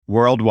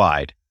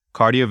Worldwide,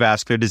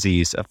 cardiovascular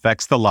disease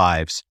affects the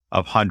lives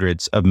of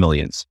hundreds of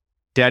millions.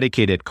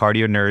 Dedicated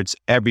CardioNerds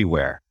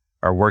everywhere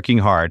are working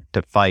hard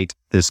to fight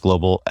this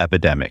global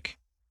epidemic.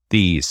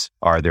 These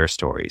are their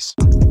stories.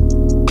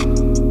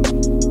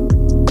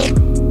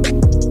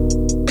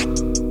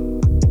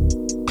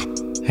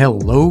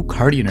 Hello,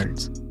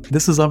 CardioNerds.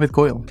 This is Amit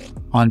Goyal.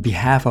 On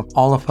behalf of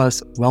all of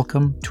us,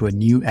 welcome to a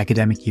new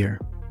academic year.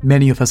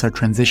 Many of us are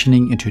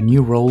transitioning into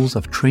new roles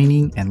of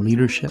training and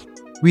leadership.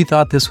 We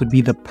thought this would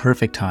be the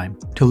perfect time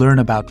to learn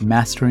about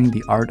mastering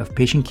the art of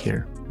patient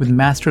care with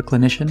master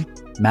clinician,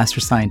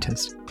 master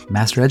scientist,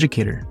 master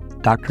educator,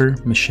 Dr.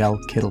 Michelle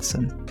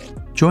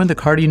Kittleson. Join the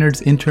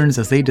CardioNerds interns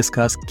as they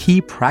discuss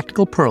key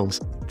practical pearls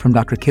from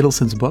Dr.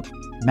 Kittleson's book,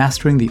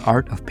 Mastering the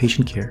Art of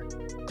Patient Care.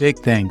 Big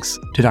thanks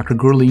to Dr.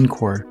 Gurleen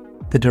Kaur,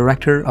 the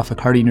director of the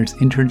CardioNerds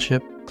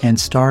internship and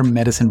star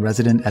medicine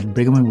resident at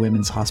Brigham and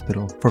Women's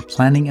Hospital, for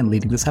planning and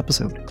leading this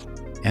episode.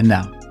 And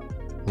now,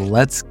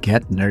 let's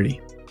get nerdy.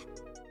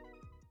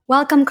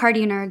 Welcome,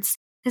 CardioNerds.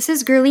 This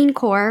is Gurleen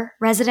Kaur,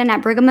 resident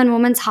at Brigham and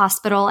Women's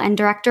Hospital and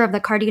director of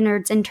the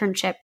CardioNerds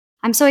internship.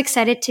 I'm so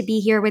excited to be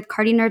here with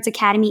CardioNerds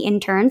Academy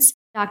interns,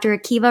 Dr.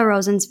 Akiva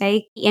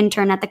Rosenzweig, the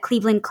intern at the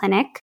Cleveland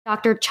Clinic,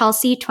 Dr.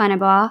 Chelsea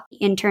Tweneboa, the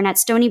intern at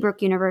Stony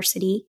Brook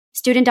University,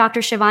 student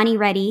Dr. Shivani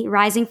Reddy,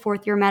 rising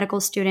fourth-year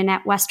medical student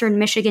at Western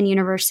Michigan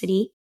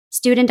University,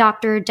 student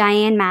Dr.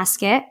 Diane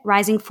Maskett,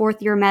 rising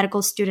fourth-year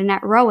medical student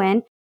at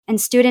Rowan, and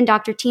student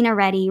Dr. Tina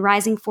Reddy,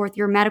 rising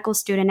fourth-year medical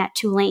student at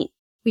Tulane.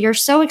 We are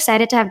so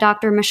excited to have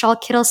Dr. Michelle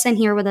Kittleson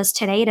here with us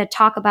today to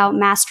talk about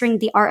mastering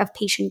the art of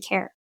patient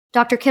care.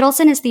 Dr.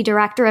 Kittleson is the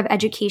Director of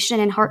Education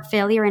in Heart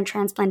Failure and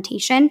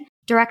Transplantation,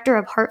 Director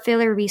of Heart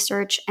Failure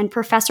Research, and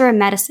Professor of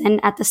Medicine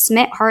at the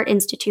Smith Heart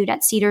Institute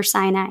at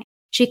Cedars-Sinai.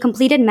 She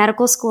completed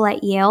medical school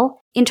at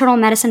Yale, internal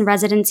medicine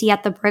residency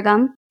at the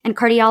Brigham, and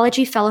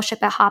cardiology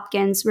fellowship at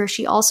Hopkins, where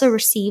she also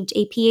received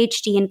a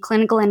PhD in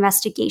clinical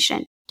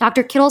investigation.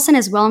 Dr. Kittleson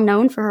is well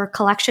known for her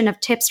collection of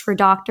tips for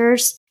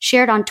doctors,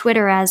 shared on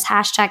Twitter as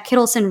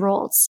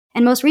 #KittlesonRolls.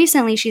 And most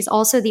recently, she's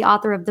also the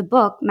author of the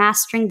book,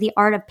 Mastering the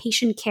Art of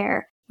Patient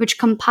Care, which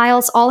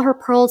compiles all her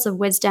pearls of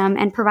wisdom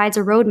and provides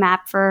a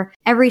roadmap for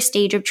every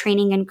stage of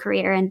training and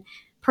career. And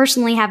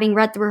personally, having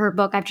read through her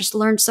book, I've just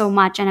learned so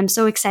much, and I'm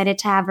so excited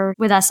to have her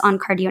with us on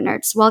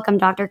CardioNerds. Welcome,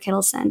 Dr.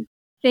 Kittleson.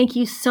 Thank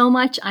you so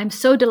much. I'm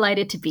so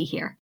delighted to be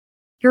here.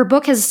 Your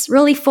book is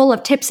really full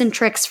of tips and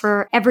tricks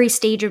for every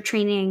stage of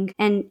training,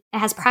 and it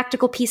has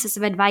practical pieces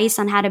of advice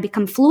on how to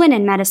become fluent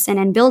in medicine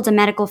and build a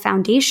medical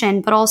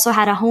foundation, but also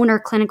how to hone our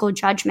clinical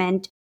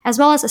judgment, as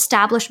well as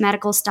establish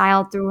medical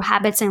style through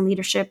habits and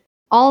leadership.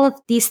 All of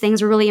these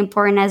things are really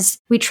important as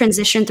we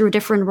transition through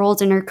different roles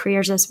in our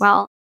careers as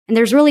well. And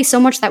there's really so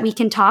much that we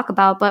can talk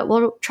about, but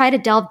we'll try to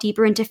delve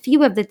deeper into a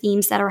few of the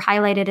themes that are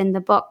highlighted in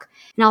the book.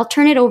 And I'll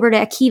turn it over to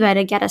Akiva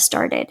to get us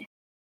started.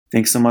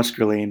 Thanks so much,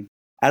 Gurleen.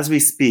 As we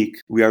speak,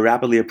 we are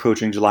rapidly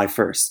approaching July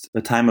 1st,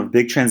 the time of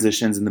big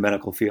transitions in the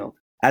medical field.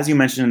 As you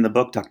mentioned in the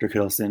book, Dr.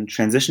 Kittleson,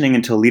 transitioning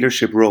into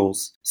leadership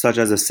roles, such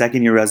as a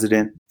second-year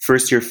resident,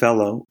 first-year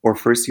fellow, or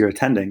first-year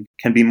attending,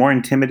 can be more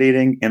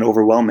intimidating and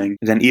overwhelming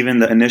than even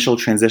the initial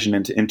transition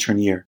into intern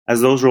year,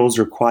 as those roles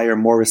require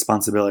more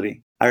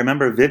responsibility. I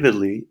remember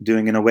vividly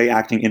doing an away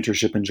acting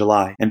internship in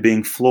July and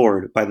being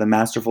floored by the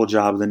masterful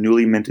job the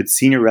newly minted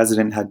senior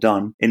resident had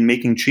done in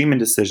making treatment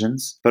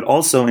decisions, but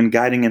also in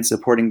guiding and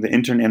supporting the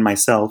intern and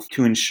myself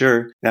to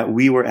ensure that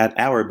we were at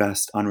our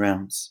best on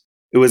rounds.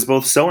 It was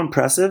both so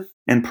impressive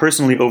and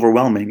personally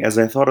overwhelming as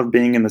I thought of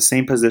being in the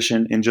same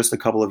position in just a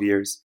couple of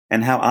years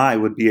and how I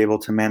would be able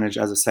to manage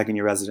as a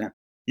second-year resident.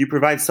 You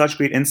provide such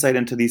great insight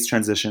into these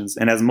transitions,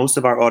 and as most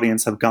of our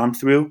audience have gone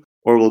through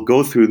or will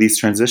go through these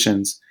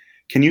transitions,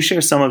 can you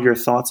share some of your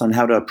thoughts on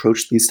how to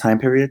approach these time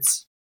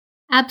periods?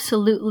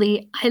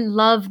 Absolutely. I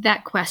love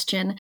that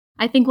question.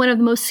 I think one of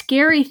the most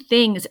scary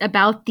things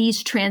about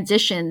these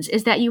transitions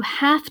is that you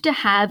have to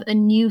have a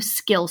new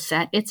skill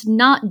set. It's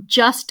not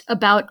just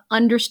about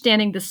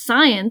understanding the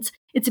science.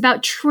 It's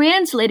about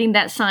translating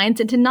that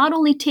science into not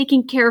only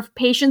taking care of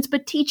patients,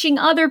 but teaching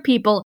other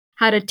people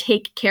how to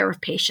take care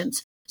of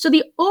patients. So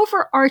the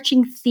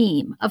overarching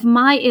theme of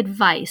my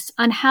advice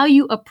on how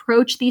you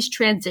approach these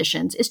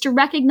transitions is to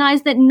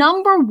recognize that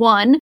number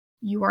one,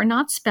 you are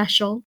not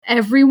special.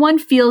 Everyone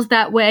feels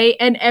that way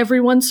and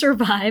everyone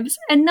survives.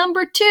 And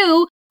number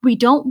two, we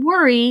don't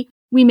worry,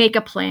 we make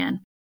a plan.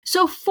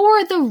 So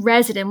for the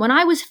resident, when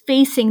I was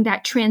facing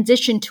that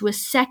transition to a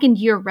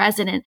second-year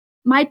resident,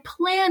 my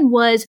plan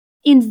was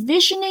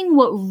envisioning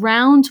what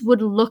rounds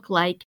would look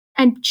like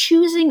and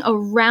choosing a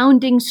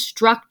rounding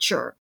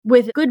structure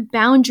with good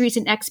boundaries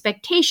and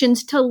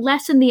expectations to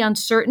lessen the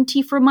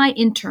uncertainty for my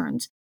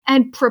interns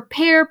and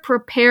prepare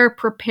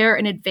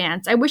in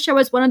advance. I wish I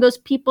was one of those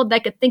people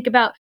that could think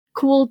about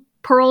cool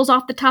pearls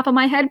off the top of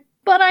my head,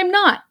 but I'm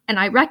not. And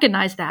I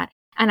recognize that.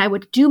 And I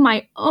would do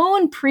my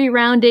own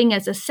pre-rounding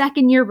as a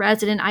second-year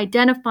resident,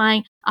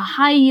 identifying a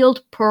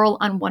high-yield pearl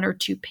on one or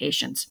two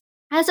patients.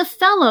 As a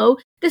fellow,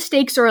 the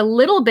stakes are a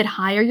little bit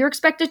higher. You're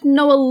expected to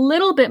know a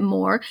little bit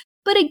more.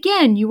 But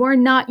again, you are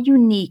not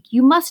unique.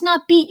 You must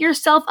not beat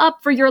yourself up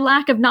for your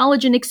lack of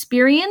knowledge and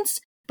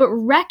experience, but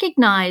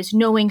recognize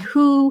knowing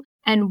who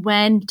and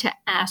when to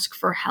ask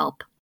for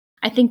help.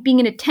 I think being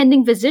an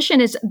attending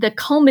physician is the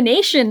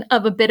culmination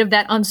of a bit of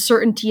that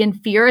uncertainty and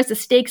fear as the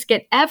stakes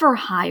get ever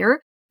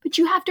higher. But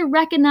you have to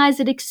recognize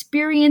that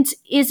experience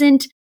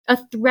isn't a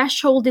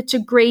threshold, it's a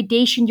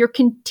gradation. You're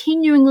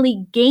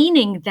continually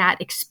gaining that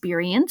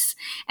experience,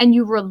 and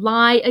you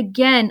rely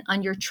again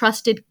on your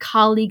trusted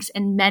colleagues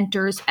and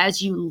mentors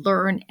as you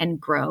learn and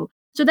grow.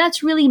 So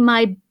that's really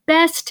my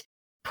best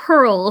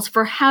pearls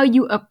for how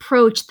you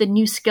approach the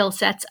new skill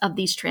sets of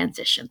these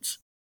transitions.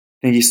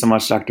 Thank you so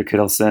much, Dr.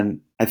 Kittleson.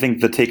 I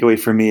think the takeaway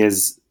for me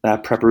is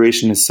that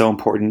preparation is so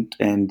important,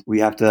 and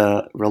we have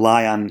to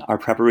rely on our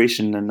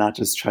preparation and not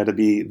just try to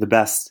be the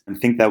best and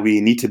think that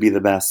we need to be the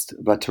best,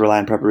 but to rely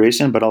on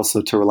preparation, but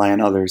also to rely on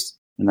others.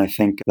 And I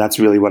think that's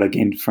really what I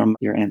gained from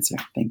your answer.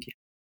 Thank you.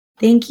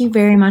 Thank you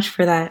very much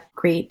for that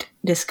great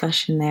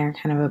discussion there,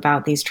 kind of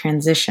about these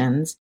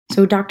transitions.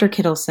 So Dr.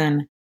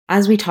 Kittleson,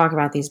 as we talk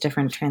about these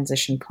different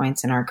transition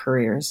points in our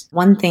careers,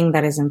 one thing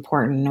that is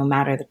important, no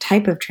matter the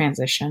type of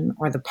transition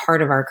or the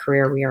part of our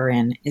career we are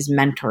in, is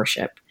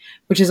mentorship,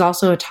 which is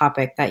also a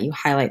topic that you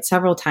highlight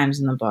several times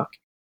in the book,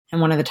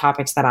 and one of the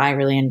topics that I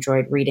really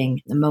enjoyed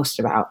reading the most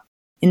about.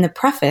 In the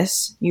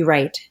preface, you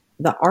write,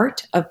 "The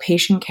art of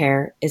patient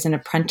care is an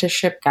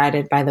apprenticeship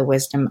guided by the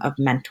wisdom of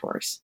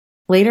mentors."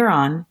 Later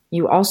on,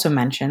 you also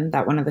mention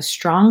that one of the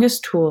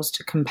strongest tools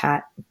to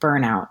combat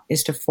burnout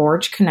is to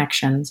forge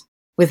connections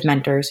with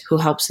mentors who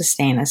help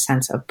sustain a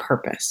sense of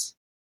purpose.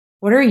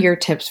 What are your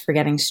tips for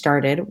getting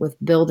started with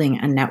building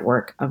a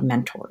network of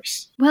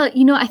mentors? Well,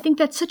 I think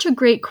that's such a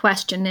great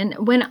question.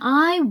 And when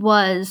I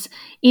was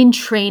in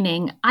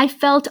training, I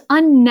felt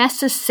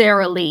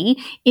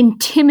unnecessarily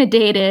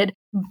intimidated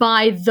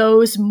by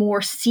those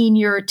more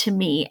senior to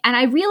me. And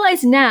I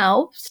realize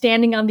now,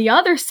 standing on the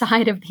other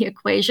side of the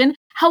equation,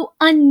 how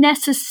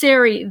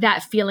unnecessary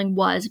that feeling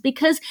was,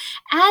 because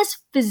as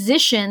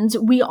physicians,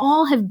 we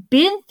all have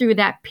been through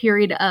that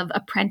period of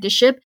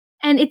apprenticeship,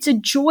 and it's a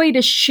joy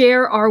to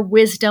share our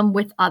wisdom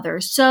with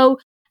others. So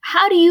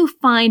how do you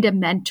find a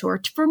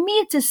mentor? For me,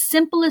 it's as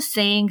simple as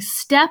saying,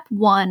 step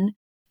one,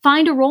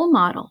 find a role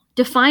model,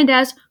 defined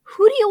as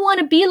who do you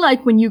want to be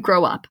like when you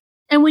grow up?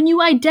 And when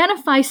you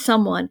identify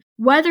someone,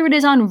 whether it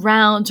is on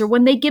rounds or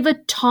when they give a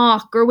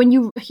talk or when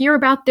you hear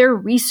about their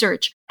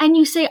research, and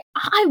you say,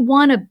 I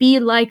want to be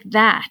like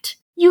that,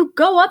 you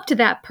go up to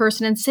that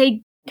person and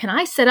say, can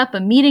I set up a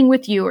meeting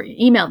with you, or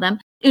email them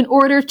in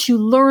order to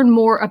learn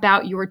more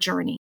about your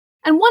journey?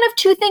 And one of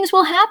two things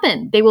will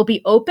happen. They will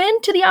be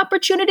open to the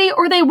opportunity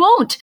or they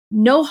won't.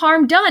 No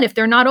harm done. If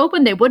they're not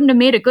open, they wouldn't have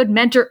made a good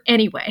mentor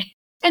anyway.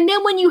 And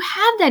then when you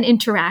have that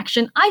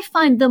interaction, I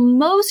find the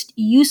most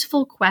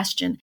useful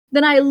question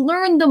that I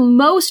learn the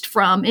most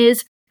from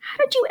is, how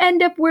did you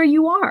end up where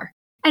you are?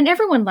 And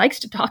everyone likes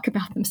to talk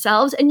about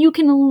themselves, and you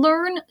can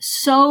learn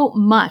so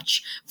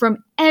much from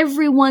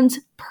everyone's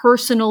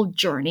personal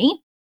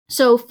journey.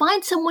 So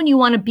find someone you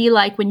want to be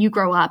like when you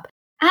grow up,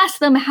 ask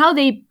them how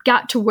they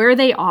got to where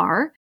they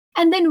are,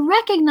 and then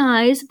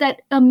recognize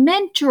that a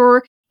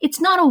mentor, it's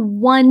not a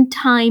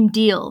one-time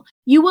deal.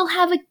 You will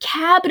have a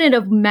cabinet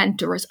of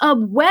mentors, a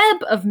web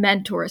of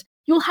mentors.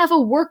 You'll have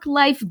a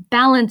work-life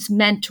balance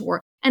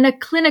mentor, and a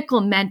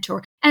clinical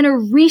mentor, and a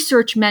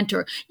research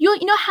mentor. You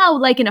know how,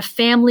 like in a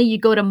family, you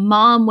go to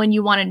mom when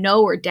you want to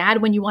know or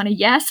dad when you want to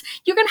yes?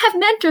 You're going to have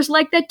mentors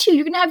like that too.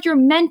 You're going to have your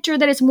mentor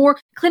that is more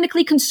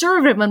clinically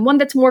conservative and one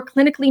that's more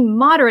clinically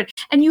moderate.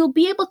 And you'll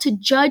be able to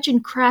judge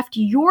and craft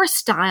your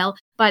style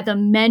by the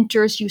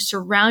mentors you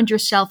surround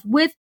yourself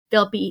with.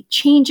 They'll be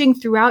changing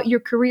throughout your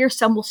career.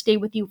 Some will stay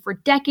with you for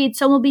decades.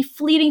 Some will be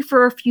fleeting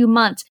for a few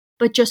months.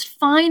 But just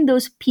find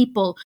those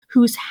people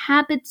whose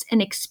habits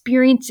and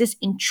experiences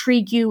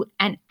intrigue you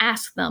and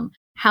ask them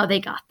how they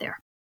got there.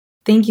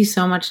 Thank you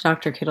so much,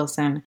 Dr.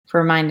 Kittleson,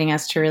 for reminding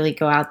us to really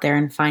go out there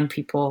and find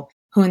people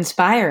who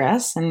inspire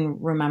us and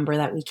remember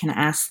that we can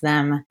ask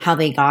them how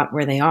they got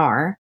where they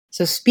are.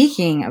 So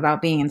speaking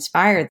about being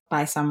inspired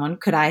by someone,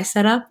 could I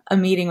set up a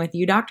meeting with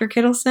you, Dr.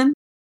 Kittleson?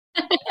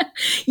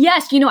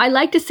 Yes, I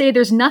like to say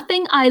there's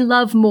nothing I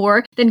love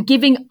more than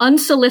giving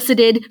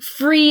unsolicited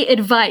free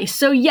advice.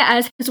 So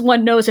yes, as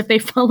one knows if they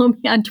follow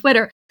me on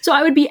Twitter. So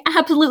I would be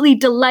absolutely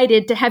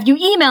delighted to have you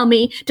email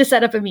me to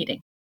set up a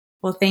meeting.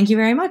 Well, thank you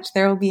very much.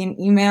 There will be an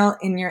email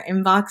in your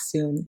inbox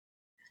soon.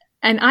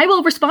 And I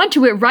will respond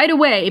to it right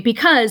away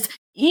because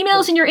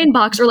emails in your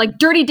inbox are like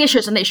dirty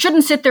dishes and they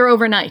shouldn't sit there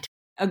overnight.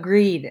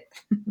 Agreed.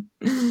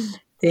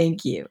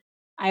 Thank you.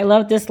 I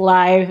love this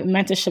live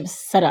mentorship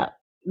setup.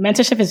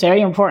 Mentorship is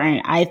very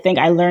important. I think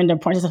I learned the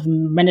importance of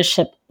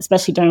mentorship,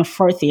 especially during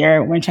fourth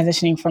year when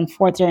transitioning from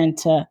fourth year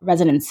into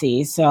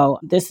residency. So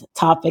this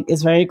topic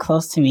is very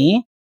close to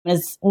me.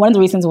 It's one of the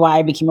reasons why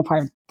I became a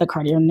part of the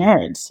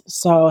CardioNerds.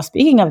 So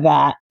speaking of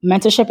that,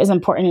 mentorship is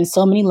important in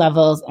so many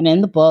levels. And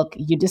in the book,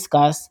 you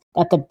discuss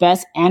that the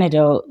best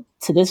antidote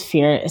to this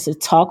fear is to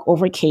talk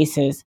over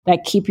cases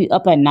that keep you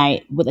up at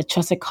night with a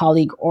trusted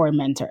colleague or a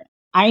mentor.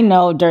 I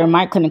know during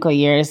my clinical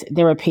years,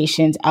 there were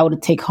patients I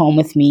would take home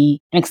with me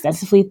and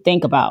extensively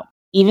think about.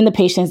 Even the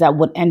patients that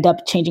would end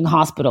up changing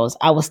hospitals,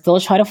 I would still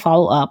try to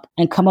follow up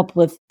and come up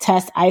with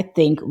tests I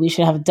think we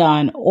should have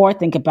done or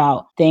think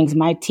about things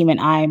my team and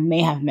I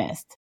may have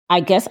missed. I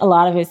guess a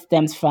lot of it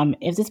stems from,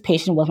 if this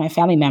patient was my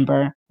family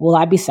member, will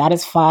I be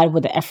satisfied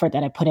with the effort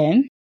that I put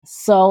in?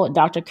 So,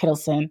 Dr.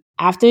 Kittleson,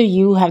 after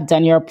you have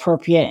done your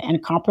appropriate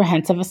and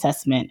comprehensive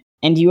assessment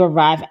and you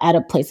arrive at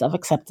a place of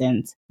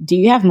acceptance, do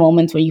you have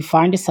moments where you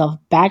find yourself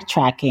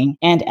backtracking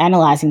and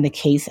analyzing the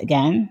case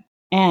again?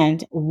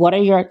 And what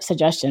are your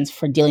suggestions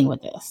for dealing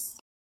with this?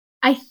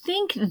 I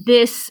think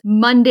this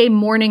Monday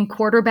morning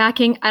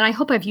quarterbacking, and I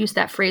hope I've used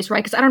that phrase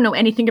right, because I don't know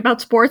anything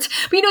about sports,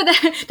 but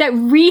that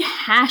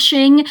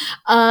rehashing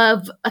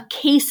of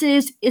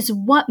cases is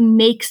what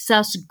makes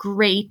us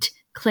great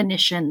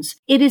clinicians.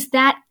 It is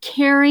that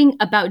caring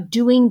about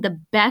doing the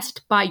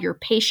best by your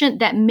patient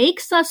that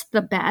makes us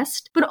the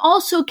best, but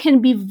also can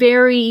be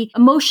very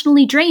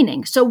emotionally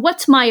draining. So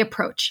what's my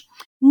approach?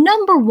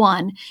 Number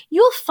one,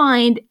 you'll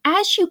find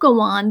as you go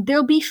on,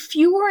 there'll be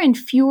fewer and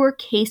fewer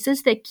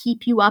cases that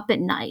keep you up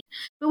at night.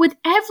 But with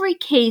every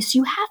case,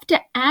 you have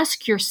to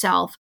ask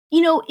yourself,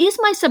 is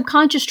my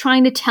subconscious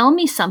trying to tell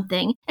me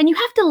something? And you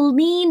have to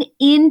lean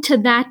into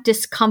that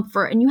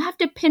discomfort and you have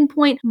to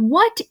pinpoint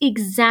what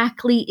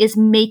exactly is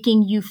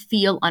making you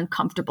feel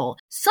uncomfortable.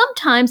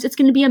 Sometimes it's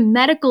going to be a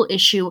medical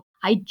issue.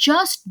 I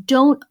just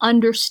don't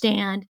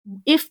understand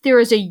if there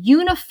is a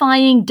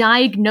unifying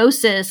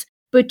diagnosis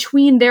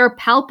between their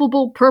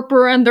palpable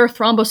purpura and their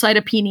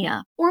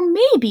thrombocytopenia. Or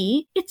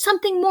maybe it's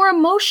something more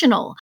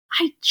emotional.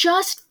 I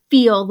just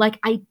feel like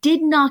I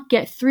did not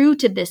get through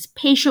to this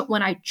patient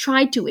when I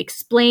tried to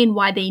explain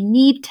why they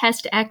need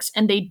test X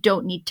and they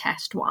don't need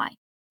test Y.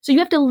 So you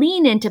have to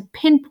lean in to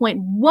pinpoint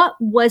what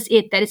was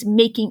it that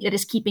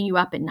is keeping you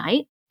up at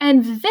night.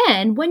 And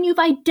then when you've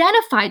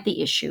identified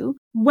the issue,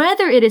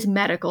 whether it is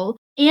medical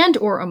and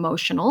or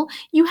emotional,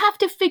 you have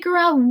to figure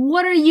out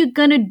what are you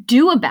going to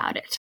do about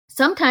it.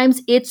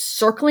 Sometimes it's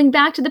circling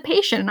back to the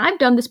patient. And I've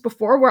done this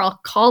before where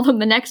I'll call them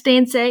the next day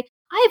and say,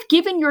 I have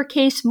given your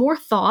case more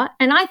thought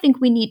and I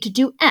think we need to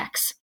do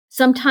X.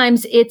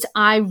 Sometimes it's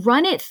I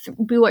run it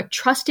through a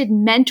trusted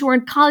mentor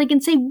and colleague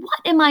and say, what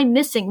am I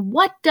missing?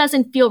 What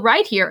doesn't feel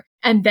right here?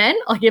 And then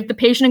I'll give the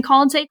patient a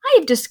call and say, I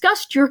have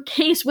discussed your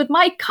case with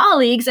my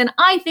colleagues and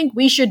I think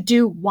we should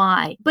do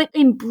Y. But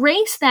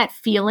embrace that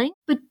feeling,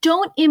 but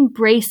don't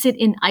embrace it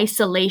in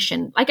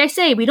isolation. Like I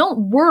say, we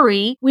don't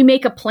worry, we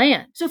make a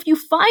plan. So if you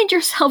find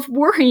yourself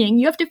worrying,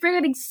 you have to figure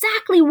out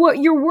exactly what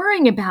you're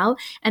worrying about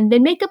and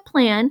then make a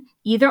plan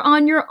either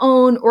on your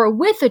own or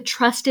with a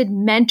trusted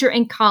mentor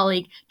and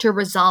colleague to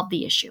resolve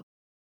the issue.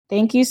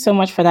 Thank you so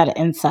much for that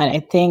insight. I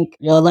think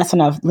your lesson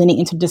of leaning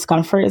into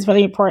discomfort is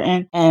really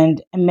important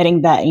and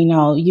admitting that,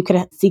 you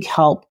could seek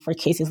help for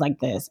cases like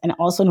this and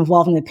also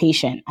involving the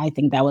patient. I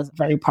think that was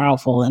very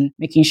powerful and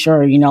making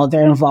sure,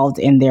 they're involved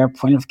in their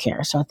point of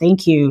care. So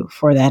thank you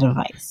for that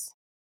advice.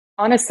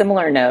 On a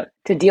similar note,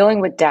 to dealing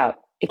with doubt,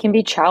 it can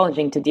be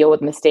challenging to deal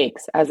with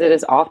mistakes as it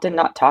is often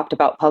not talked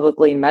about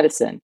publicly in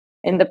medicine.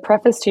 In the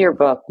preface to your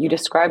book, you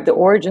describe the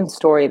origin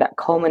story that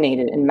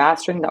culminated in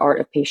mastering the art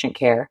of patient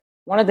care.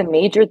 One of the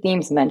major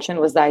themes mentioned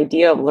was the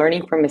idea of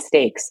learning from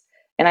mistakes,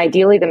 and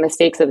ideally the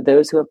mistakes of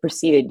those who have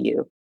preceded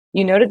you.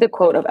 You noted the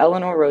quote of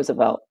Eleanor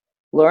Roosevelt,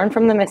 "Learn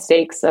from the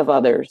mistakes of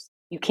others.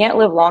 You can't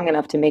live long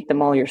enough to make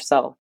them all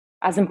yourself."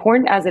 As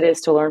important as it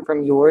is to learn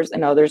from yours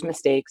and others'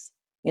 mistakes,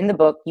 in the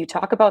book, you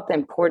talk about the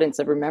importance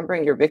of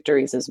remembering your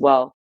victories as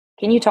well.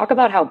 Can you talk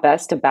about how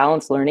best to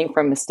balance learning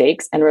from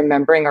mistakes and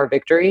remembering our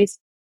victories?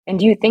 And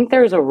do you think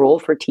there is a role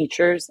for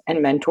teachers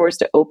and mentors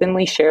to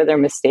openly share their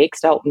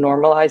mistakes to help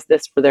normalize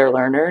this for their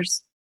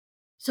learners?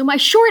 So my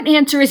short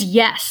answer is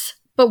yes.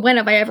 But when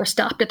have I ever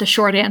stopped at the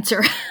short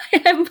answer?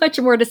 I have much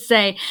more to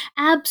say.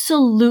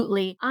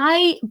 Absolutely.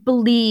 I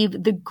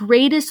believe the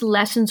greatest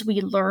lessons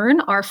we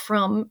learn are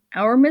from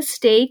our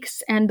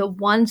mistakes and the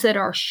ones that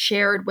are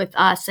shared with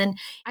us. And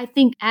I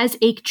think as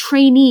a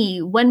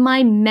trainee, when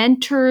my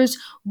mentors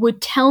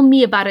would tell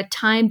me about a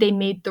time they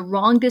made the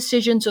wrong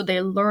decision, so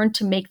they learned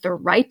to make the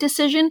right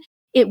decision,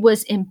 it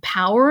was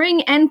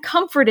empowering and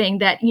comforting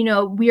that,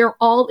 we are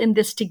all in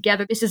this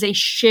together. This is a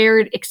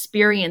shared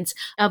experience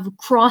of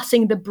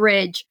crossing the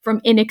bridge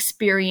from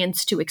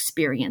inexperience to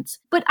experience.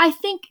 But I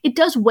think it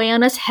does weigh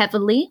on us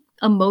heavily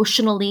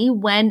emotionally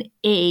when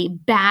a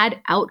bad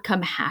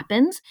outcome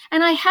happens.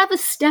 And I have a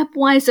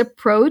stepwise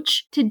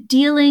approach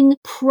to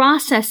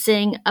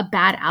processing a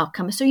bad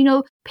outcome.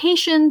 So,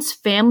 patients,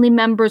 family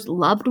members,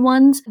 loved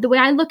ones, the way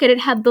I look at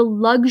it, have the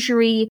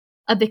luxury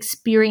of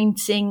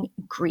experiencing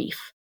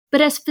grief. But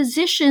as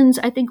physicians,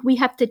 I think we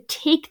have to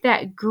take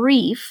that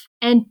grief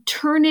and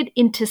turn it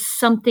into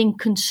something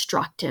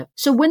constructive.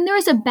 So when there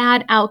is a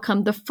bad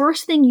outcome, the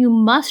first thing you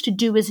must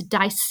do is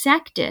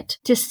dissect it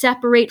to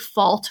separate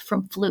fault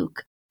from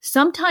fluke.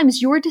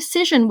 Sometimes your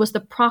decision was the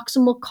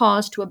proximal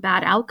cause to a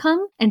bad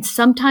outcome, and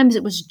sometimes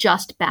it was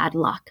just bad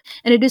luck.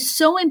 And it is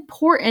so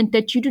important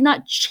that you do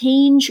not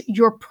change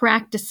your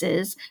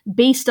practices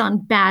based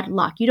on bad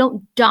luck. You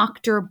don't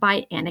doctor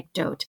by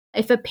anecdote.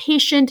 If a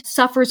patient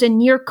suffers a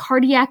near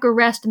cardiac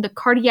arrest in the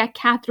cardiac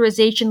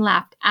catheterization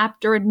lab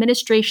after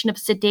administration of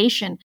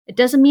sedation, it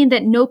doesn't mean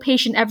that no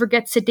patient ever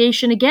gets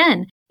sedation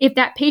again. If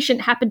that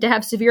patient happened to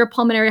have severe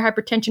pulmonary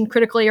hypertension,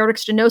 critical aortic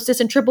stenosis,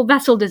 and triple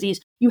vessel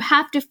disease, you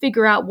have to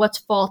figure out what's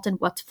fault and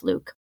what's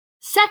fluke.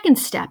 Second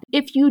step,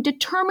 if you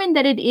determine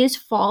that it is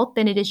fault,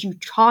 then it is you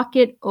talk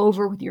it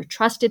over with your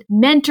trusted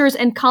mentors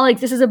and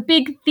colleagues. This is a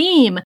big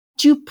theme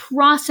to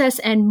process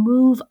and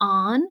move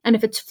on. And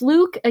if it's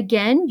fluke,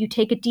 again, you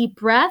take a deep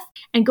breath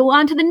and go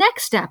on to the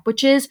next step,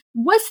 which is,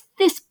 was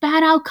this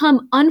bad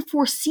outcome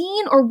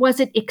unforeseen or was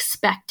it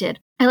expected?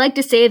 I like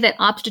to say that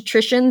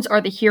obstetricians are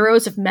the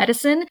heroes of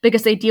medicine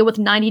because they deal with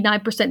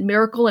 99%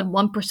 miracle and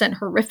 1%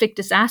 horrific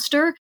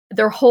disaster.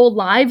 Their whole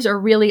lives are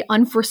really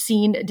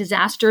unforeseen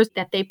disasters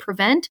that they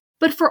prevent.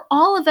 But for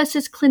all of us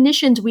as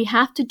clinicians, we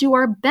have to do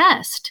our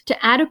best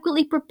to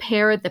adequately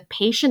prepare the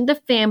patient, the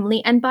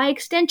family, and by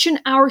extension,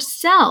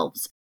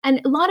 ourselves.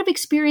 And a lot of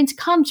experience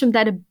comes from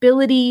that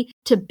ability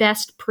to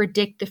best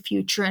predict the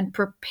future and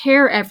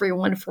prepare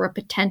everyone for a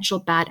potential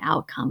bad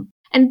outcome.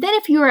 And then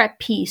if you're at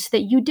peace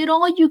that you did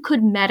all you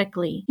could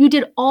medically, you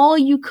did all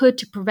you could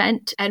to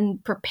prevent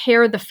and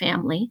prepare the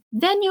family,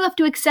 then you have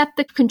to accept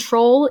that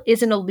control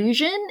is an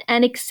illusion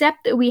and accept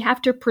that we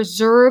have to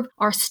preserve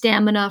our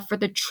stamina for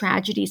the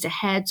tragedies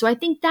ahead. So I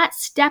think that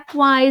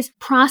stepwise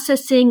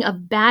processing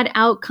of bad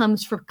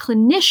outcomes for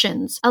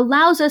clinicians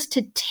allows us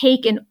to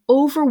take an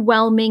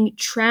overwhelming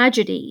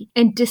tragedy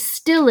and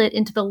distill it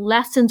into the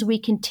lessons we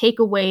can take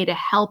away to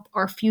help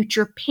our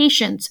future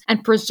patients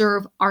and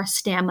preserve our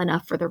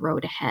stamina for the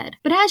road ahead.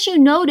 But as you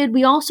noted,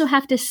 we also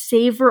have to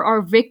savor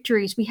our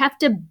victories. We have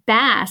to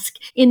bask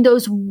in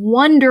those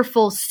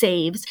wonderful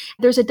saves.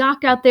 There's a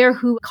doc out there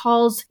who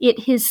calls it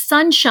his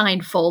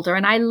sunshine folder,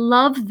 and I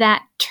love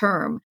that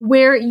term,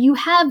 where you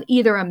have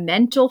either a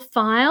mental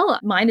file,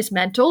 mine is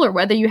mental, or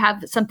whether you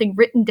have something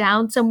written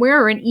down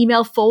somewhere or an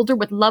email folder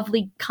with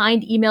lovely,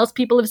 kind emails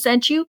people have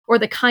sent you, or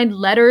the kind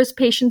letters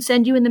patients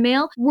send you in the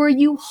mail, where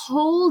you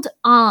hold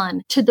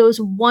on to those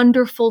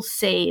wonderful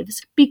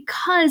saves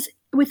because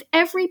with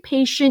every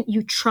patient,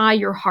 you try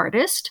your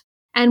hardest.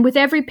 And with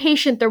every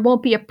patient, there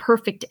won't be a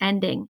perfect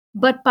ending.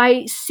 But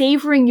by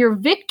savoring your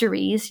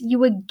victories,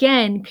 you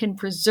again can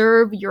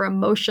preserve your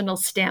emotional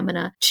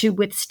stamina to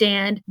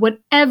withstand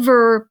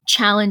whatever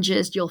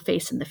challenges you'll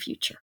face in the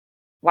future.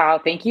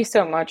 Wow, thank you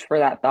so much for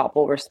that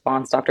thoughtful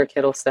response, Dr.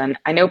 Kittleson.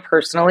 I know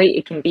personally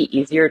it can be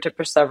easier to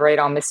perseverate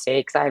on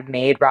mistakes I've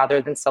made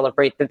rather than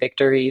celebrate the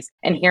victories.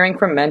 And hearing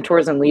from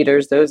mentors and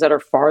leaders, those that are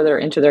farther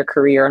into their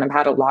career and have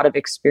had a lot of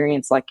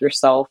experience like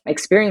yourself,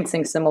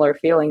 experiencing similar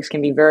feelings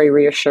can be very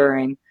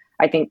reassuring.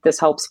 I think this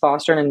helps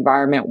foster an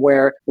environment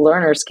where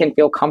learners can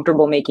feel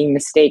comfortable making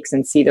mistakes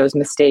and see those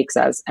mistakes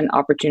as an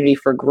opportunity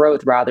for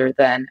growth rather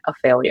than a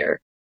failure.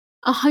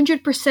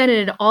 100%, and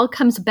it all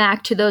comes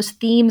back to those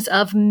themes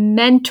of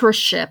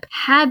mentorship.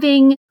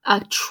 Having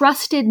a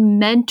trusted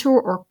mentor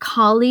or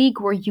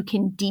colleague where you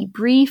can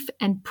debrief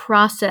and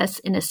process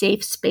in a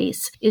safe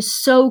space is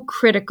so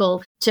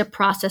critical to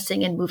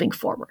processing and moving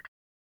forward.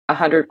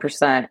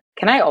 100%.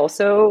 Can I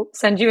also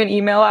send you an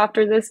email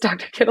after this,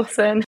 Dr.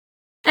 Kittleson?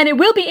 And it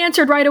will be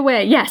answered right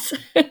away, yes.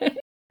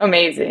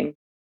 Amazing.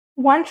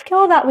 One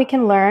skill that we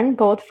can learn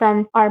both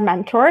from our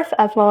mentors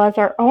as well as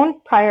our own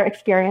prior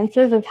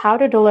experiences is how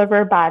to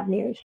deliver bad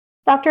news.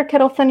 Dr.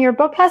 Kittleson, your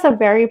book has a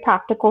very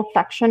practical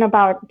section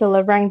about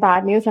delivering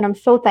bad news, and I'm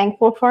so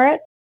thankful for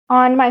it.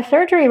 On my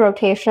surgery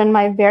rotation,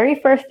 my very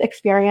first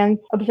experience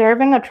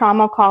observing a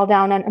trauma call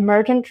down and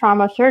emergent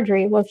trauma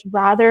surgery was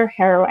rather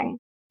harrowing.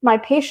 My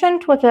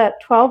patient was a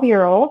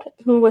 12-year-old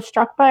who was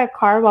struck by a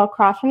car while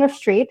crossing the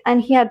street,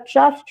 and he had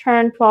just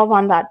turned 12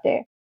 on that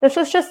day. This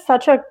was just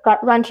such a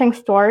gut-wrenching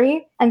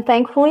story, and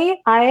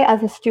thankfully, I,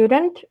 as a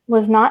student,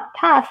 was not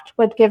tasked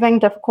with giving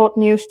difficult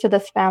news to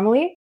this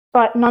family.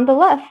 But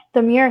nonetheless,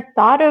 the mere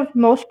thought of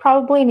most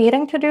probably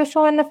needing to do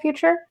so in the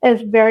future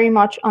is very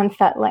much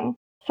unsettling.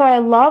 So I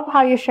love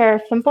how you share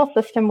a simple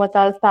system with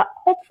us that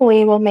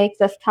hopefully will make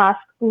this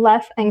task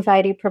less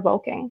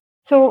anxiety-provoking.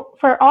 So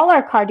for all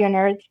our cardio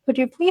nerds, could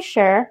you please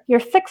share your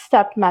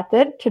 6-step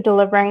method to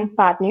delivering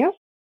bad news?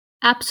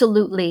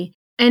 Absolutely.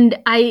 And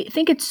I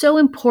think it's so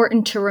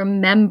important to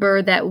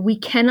remember that we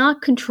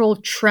cannot control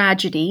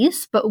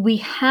tragedies, but we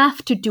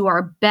have to do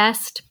our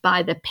best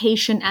by the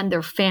patient and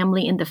their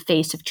family in the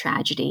face of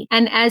tragedy.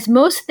 And as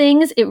most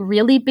things, it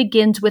really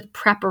begins with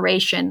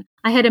preparation.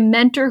 I had a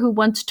mentor who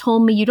once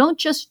told me, you don't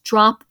just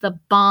drop the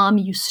bomb,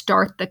 you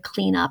start the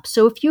cleanup.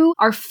 So if you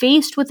are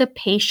faced with a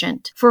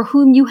patient for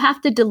whom you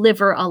have to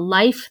deliver a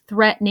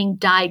life-threatening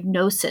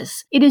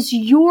diagnosis, it is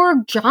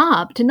your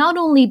job to not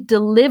only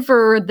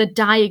deliver the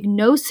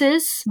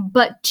diagnosis,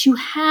 but to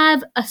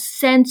have a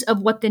sense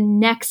of what the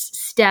next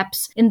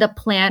steps in the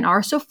plan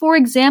are. So for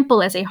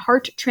example, as a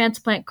heart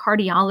transplant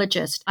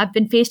cardiologist, I've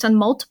been faced on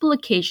multiple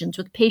occasions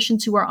with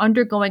patients who are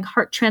undergoing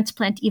heart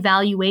transplant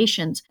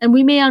evaluations, and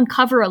we may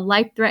uncover a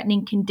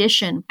life-threatening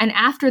condition. And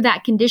after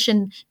that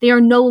condition, they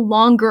are no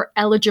longer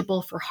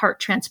eligible for heart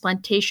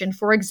transplantation.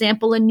 For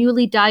example, a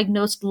newly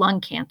diagnosed lung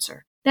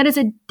cancer. That is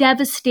a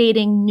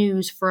devastating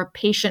news for a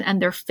patient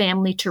and their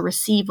family to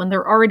receive when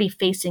they're already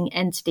facing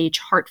end-stage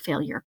heart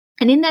failure.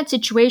 And in that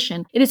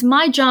situation, it is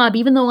my job,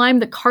 even though I'm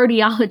the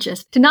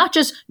cardiologist, to not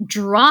just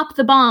drop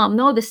the bomb.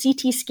 No, the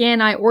CT scan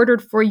I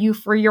ordered for you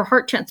for your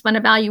heart transplant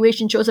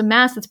evaluation shows a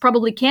mass that's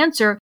probably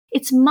cancer.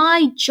 It's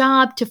my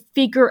job to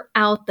figure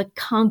out the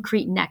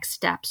concrete next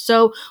steps.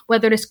 So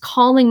whether it is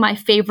calling my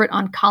favorite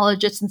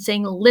oncologist and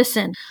saying,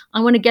 listen,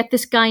 I want to get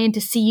this guy in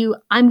to see you.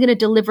 I'm going to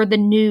deliver the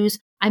news.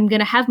 I'm going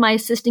to have my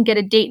assistant get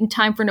a date and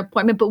time for an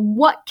appointment, but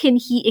what can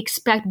he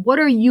expect? What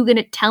are you going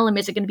to tell him?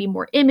 Is it going to be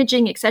more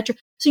imaging, etc.?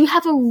 So you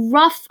have a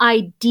rough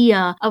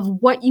idea of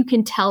what you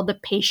can tell the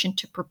patient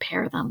to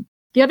prepare them.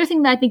 The other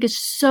thing that I think is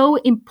so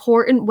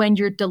important when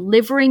you're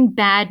delivering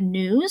bad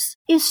news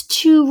is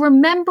to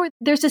remember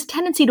there's this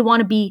tendency to want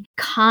to be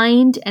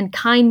kind, and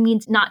kind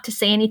means not to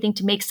say anything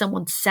to make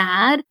someone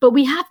sad, but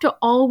we have to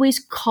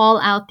always call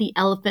out the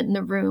elephant in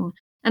the room.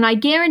 And I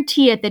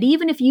guarantee it that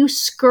even if you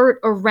skirt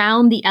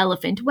around the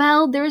elephant,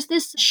 well, there's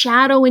this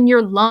shadow in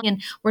your lung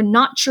and we're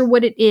not sure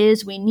what it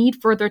is. We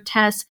need further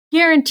tests.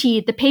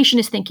 Guaranteed the patient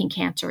is thinking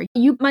cancer.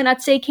 You might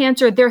not say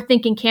cancer. They're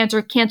thinking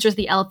cancer. Cancer is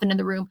the elephant in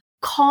the room.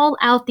 Call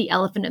out the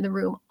elephant in the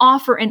room.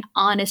 Offer an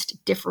honest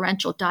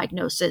differential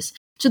diagnosis.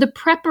 So the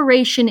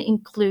preparation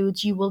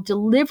includes you will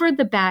deliver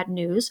the bad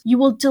news, you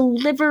will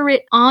deliver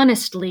it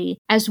honestly,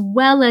 as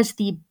well as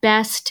the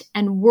best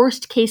and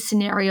worst case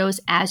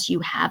scenarios as you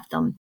have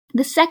them.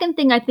 The second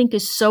thing I think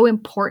is so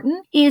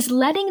important is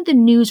letting the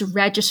news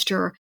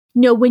register.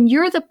 You know, when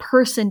you're the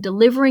person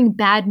delivering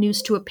bad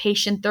news to a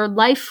patient, their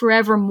life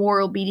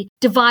forevermore will be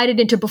divided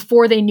into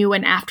before they knew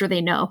and after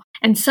they know.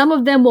 And some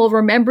of them will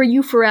remember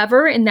you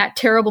forever in that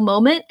terrible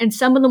moment, and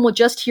some of them will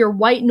just hear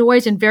white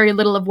noise and very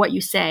little of what you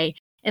say.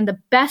 In the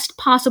best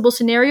possible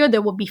scenario,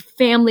 there will be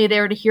family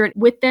there to hear it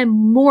with them,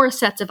 more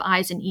sets of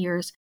eyes and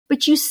ears.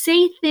 But you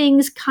say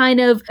things kind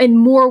of in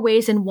more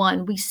ways than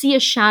one. We see a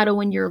shadow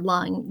in your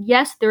lung.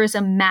 Yes, there is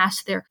a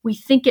mass there. We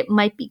think it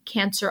might be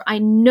cancer. I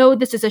know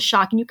this is a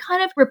shock. And you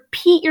kind of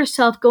repeat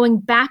yourself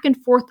going back and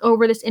forth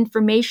over this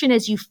information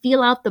as you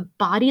feel out the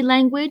body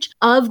language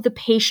of the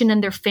patient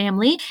and their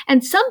family.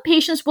 And some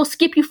patients will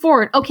skip you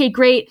forward. Okay,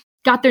 great.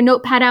 Got their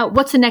notepad out.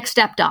 What's the next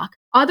step, doc?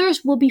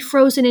 Others will be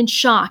frozen in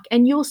shock,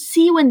 and you'll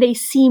see when they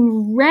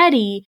seem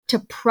ready to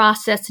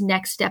process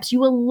next steps.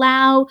 You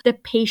allow the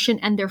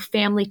patient and their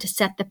family to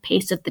set the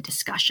pace of the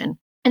discussion.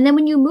 And then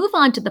when you move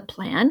on to the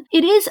plan,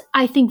 it is,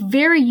 I think,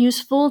 very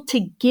useful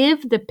to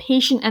give the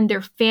patient and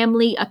their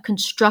family a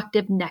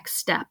constructive next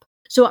step.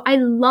 So I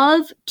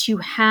love to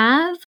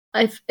have,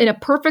 if in a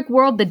perfect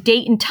world, the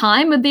date and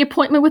time of the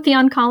appointment with the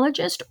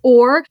oncologist,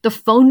 or the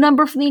phone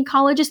number for the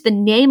oncologist, the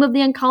name of the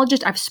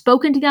oncologist. I've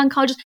spoken to the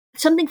oncologist.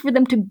 Something for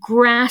them to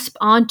grasp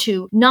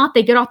onto, not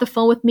they get off the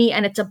phone with me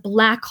and it's a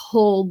black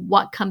hole,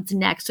 what comes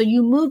next. So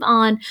you move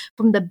on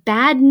from the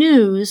bad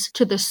news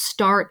to the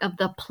start of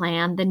the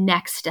plan, the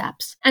next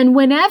steps. And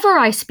whenever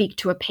I speak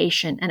to a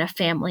patient and a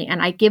family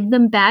and I give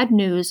them bad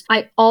news,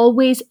 I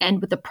always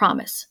end with a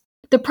promise.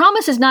 The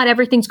promise is not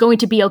everything's going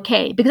to be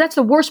okay, because that's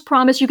the worst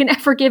promise you can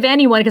ever give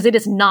anyone, because it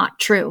is not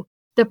true.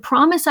 The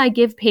promise I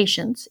give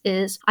patients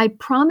is, I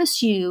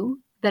promise you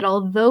that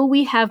although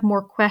we have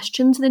more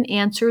questions than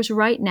answers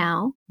right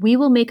now, we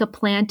will make a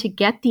plan to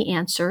get the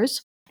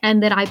answers,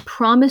 and that I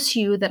promise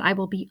you that I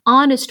will be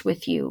honest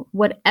with you,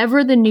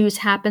 whatever the news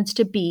happens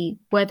to be,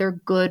 whether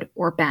good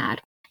or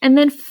bad. And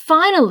then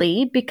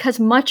finally, because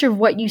much of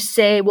what you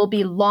say will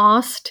be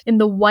lost in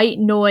the white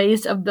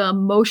noise of the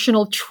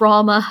emotional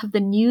trauma of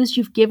the news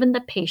you've given the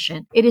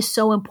patient, it is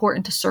so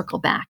important to circle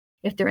back.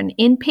 If they're an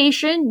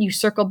inpatient, you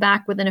circle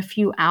back within a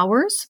few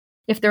hours.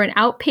 If they're an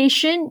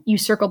outpatient, you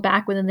circle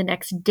back within the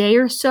next day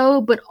or so,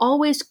 but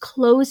always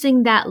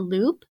closing that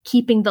loop,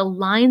 keeping the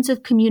lines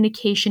of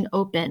communication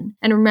open,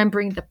 and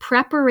remembering the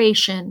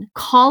preparation,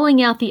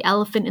 calling out the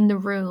elephant in the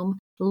room,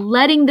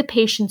 letting the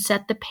patient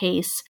set the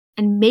pace,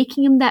 and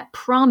making them that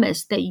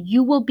promise that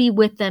you will be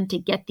with them to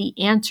get the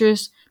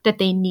answers that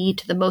they need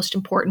to the most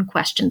important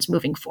questions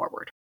moving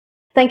forward.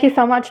 Thank you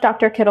so much,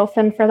 Dr.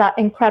 Kittleson, for that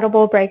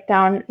incredible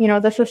breakdown. You know,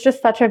 this is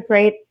just such a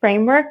great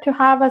framework to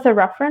have as a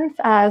reference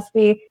as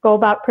we go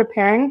about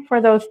preparing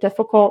for those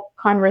difficult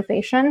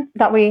conversations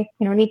that we,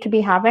 need to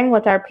be having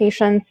with our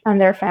patients and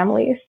their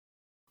families.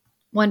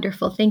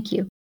 Wonderful. Thank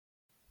you.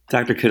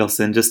 Dr.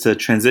 Kittleson, just to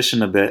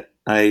transition a bit,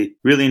 I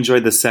really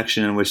enjoyed the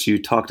section in which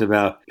you talked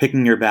about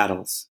picking your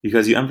battles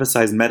because you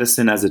emphasized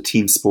medicine as a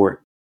team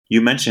sport. You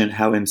mentioned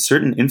how in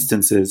certain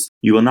instances,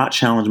 you will not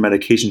challenge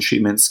medication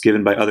treatments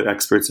given by other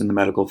experts in the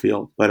medical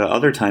field, but at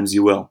other times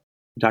you will.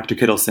 Dr.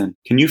 Kittleson,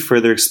 can you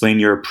further explain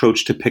your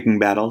approach to picking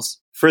battles?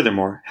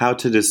 Furthermore, how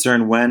to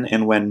discern when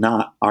and when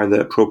not are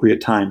the appropriate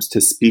times to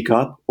speak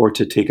up or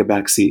to take a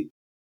back seat?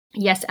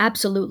 Yes,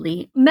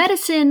 absolutely.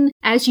 Medicine,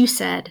 as you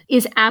said,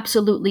 is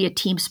absolutely a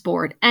team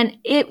sport, and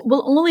it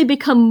will only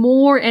become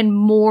more and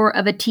more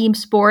of a team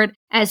sport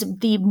as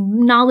the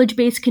knowledge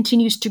base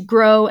continues to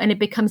grow and it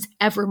becomes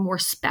ever more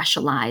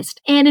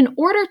specialized. And in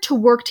order to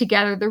work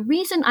together, the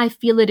reason I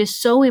feel it is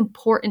so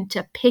important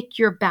to pick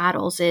your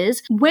battles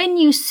is when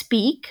you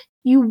speak,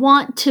 you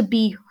want to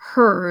be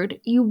heard.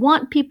 You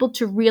want people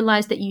to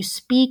realize that you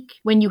speak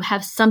when you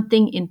have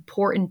something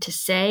important to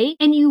say,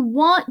 and you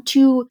want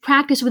to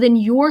practice within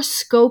your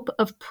scope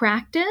of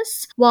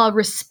practice while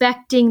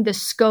respecting the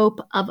scope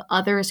of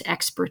others'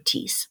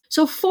 expertise.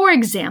 So for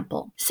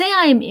example, say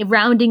I am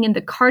rounding in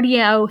the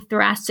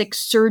cardiothoracic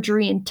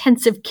surgery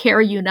intensive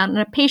care unit on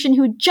a patient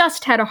who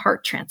just had a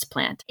heart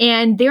transplant,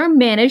 and they're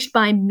managed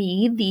by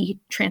me, the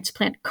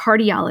transplant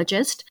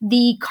cardiologist,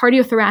 the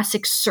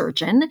cardiothoracic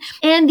surgeon,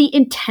 and the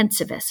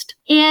intensivist.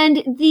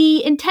 And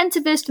the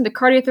intensivist and the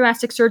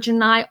cardiothoracic surgeon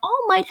and I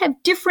all might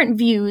have different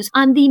views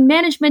on the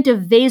management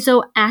of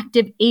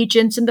vasoactive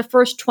agents in the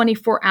first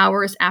 24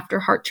 hours after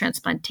heart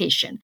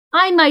transplantation.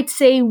 I might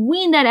say,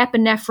 wean that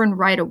epinephrine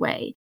right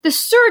away. The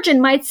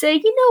surgeon might say,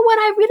 you know what,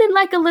 I really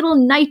like a little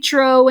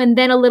nitro and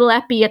then a little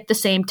epi at the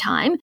same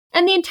time.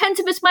 And the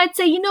intensivist might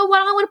say, you know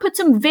what, I want to put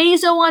some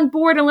vaso on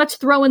board and let's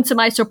throw in some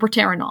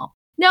isoproterenol.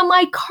 Now,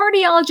 my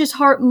cardiologist's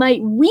heart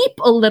might weep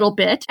a little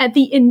bit at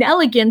the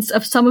inelegance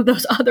of some of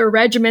those other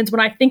regimens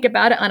when I think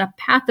about it on a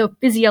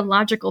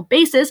pathophysiological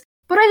basis,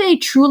 but are they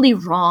truly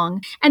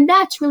wrong? And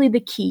that's really the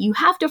key. You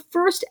have to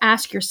first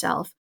ask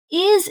yourself,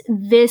 is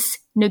this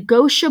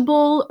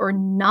negotiable or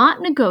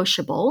not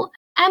negotiable?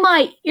 Am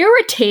I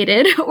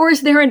irritated or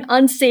is there an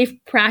unsafe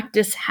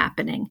practice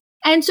happening?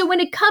 And so when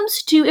it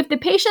comes to if the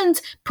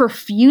patient's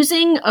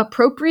perfusing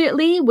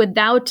appropriately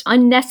without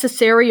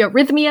unnecessary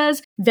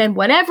arrhythmias, then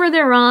whatever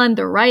they're on,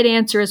 the right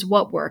answer is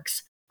what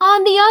works.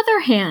 On the other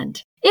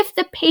hand, if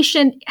the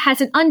patient has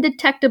an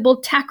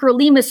undetectable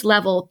tacrolimus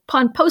level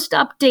on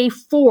post-op day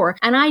 4,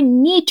 and I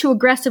need to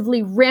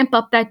aggressively ramp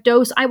up that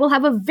dose, I will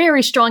have a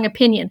very strong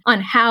opinion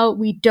on how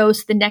we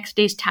dose the next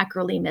day's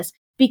tacrolimus,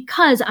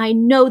 because I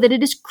know that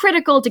it is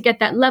critical to get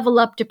that level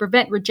up to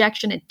prevent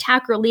rejection, and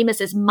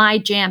tacrolimus is my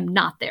jam,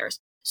 not theirs.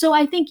 So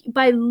I think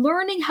by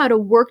learning how to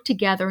work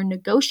together,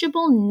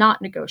 negotiable,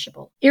 not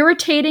negotiable,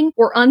 irritating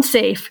or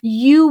unsafe,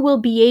 you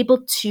will be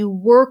able to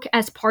work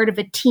as part of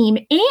a team.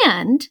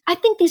 And I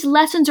think these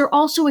lessons are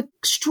also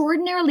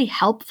extraordinarily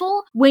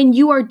helpful when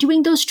you are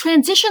doing those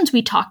transitions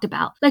we talked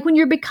about. Like when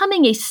you're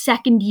becoming a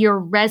second-year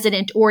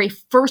resident or a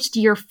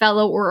first-year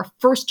fellow or a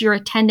first-year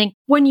attending,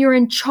 when you're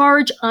in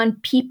charge on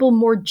people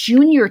more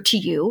junior to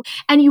you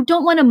and you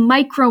don't want to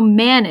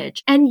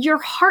micromanage and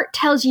your heart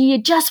tells you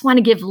you just want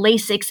to give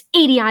Lasix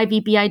 80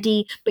 IV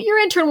BID, but your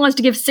intern wants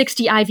to give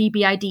 60 IV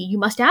BID. You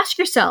must ask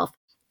yourself,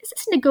 is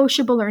this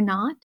negotiable or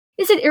not?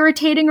 Is it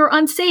irritating or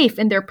unsafe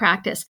in their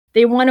practice?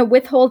 They want to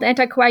withhold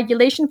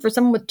anticoagulation for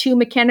someone with 2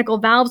 mechanical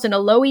valves and a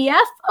low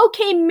EF?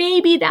 Okay,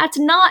 maybe that's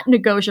not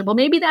negotiable.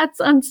 Maybe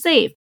that's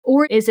unsafe.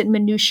 Or is it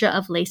minutia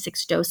of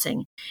Lasix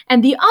dosing?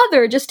 And the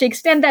other, just to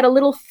extend that a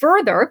little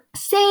further,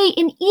 say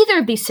in either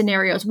of these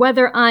scenarios,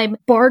 whether I'm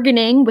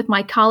bargaining with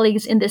my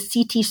colleagues in the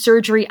CT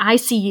surgery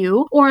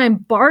ICU, or I'm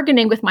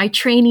bargaining with my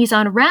trainees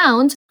on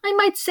rounds, I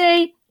might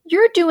say,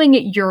 you're doing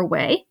it your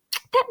way.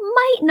 That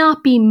might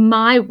not be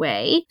my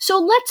way. So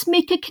let's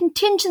make a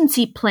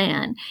contingency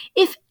plan.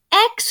 If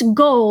X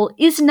goal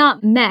is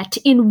not met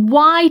in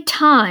Y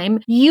time,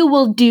 you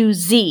will do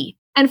Z.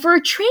 And for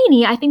a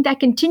trainee, I think that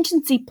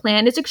contingency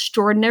plan is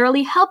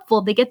extraordinarily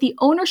helpful. They get the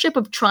ownership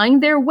of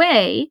trying their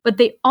way, but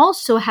they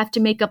also have to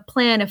make a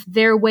plan if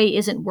their way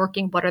isn't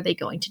working. What are they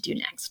going to do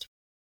next?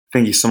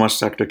 Thank you so much,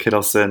 Dr.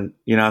 Kittleson.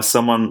 As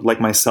someone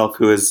like myself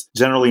who is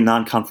generally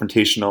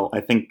non-confrontational,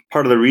 I think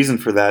part of the reason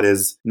for that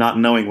is not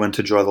knowing when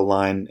to draw the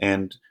line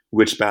and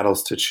which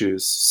battles to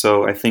choose.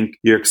 So I think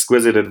your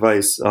exquisite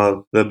advice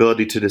of the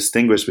ability to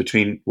distinguish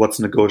between what's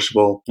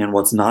negotiable and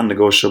what's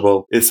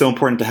non-negotiable is so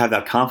important to have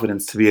that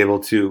confidence to be able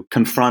to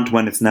confront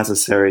when it's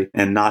necessary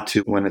and not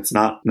to when it's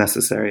not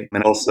necessary.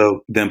 And also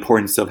the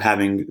importance of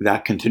having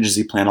that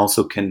contingency plan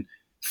also can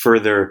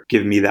further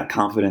give me that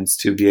confidence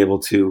to be able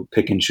to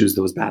pick and choose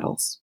those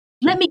battles.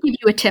 Let me give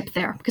you a tip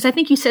there, because I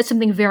think you said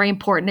something very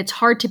important. It's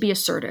hard to be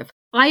assertive.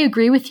 I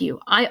agree with you.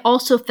 I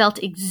also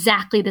felt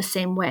exactly the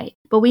same way.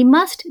 But we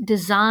must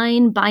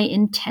design by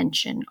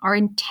intention. Our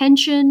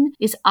intention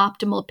is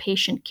optimal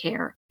patient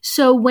care.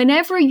 So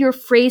whenever you're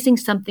phrasing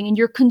something and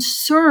you're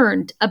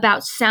concerned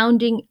about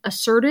sounding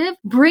assertive,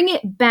 bring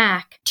it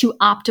back to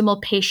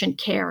optimal patient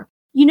care.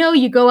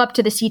 You go up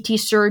to the CT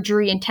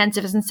surgery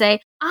intensivist and say,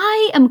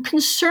 I am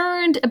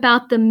concerned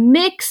about the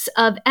mix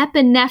of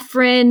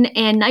epinephrine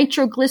and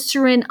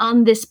nitroglycerin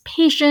on this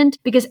patient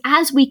because,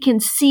 as we can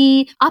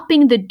see,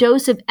 upping the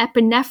dose of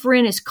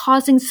epinephrine is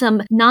causing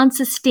some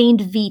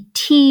non-sustained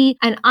VT,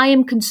 and I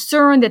am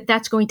concerned that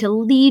that's going to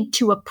lead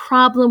to a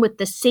problem with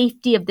the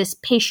safety of this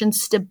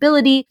patient's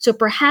stability. So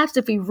perhaps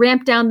if we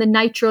ramp down the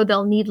nitro,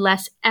 they'll need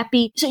less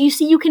epi. So you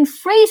see, you can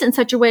phrase it in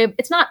such a way of,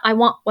 it's not I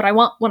want what I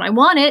want when I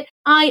want it.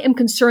 I am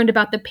concerned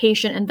about the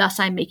patient, and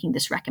thus I'm making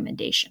this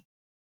recommendation.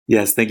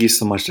 Yes, thank you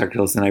so much, Dr.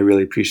 Kittleson. I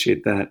really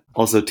appreciate that.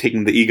 Also,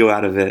 taking the ego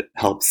out of it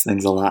helps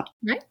things a lot.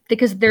 Right?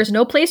 Because there's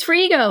no place for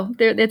ego.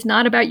 It's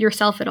not about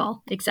yourself at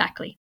all.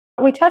 Exactly.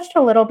 We touched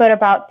a little bit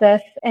about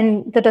this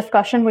in the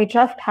discussion we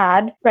just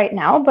had right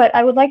now, but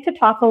I would like to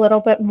talk a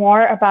little bit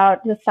more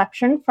about the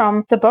section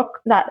from the book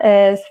that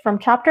is from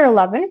chapter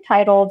 11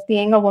 titled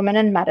Being a Woman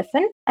in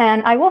Medicine.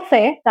 And I will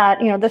say that,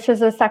 this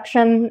is a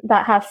section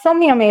that has so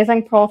many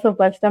amazing pearls of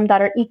wisdom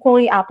that are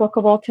equally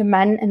applicable to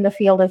men in the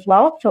field as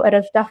well. So it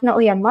is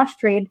definitely a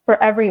must read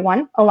for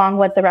everyone along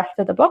with the rest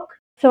of the book.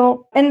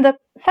 So in the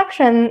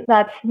section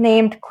that's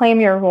named Claim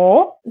Your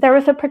Role, there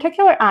was a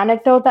particular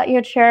anecdote that you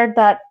had shared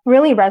that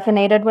really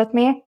resonated with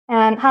me.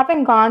 And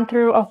having gone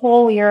through a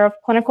whole year of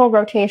clinical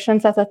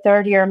rotations as a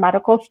third-year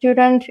medical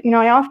student,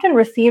 I often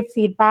receive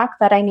feedback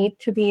that I need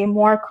to be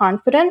more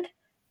confident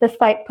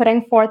despite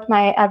putting forth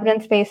my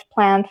evidence-based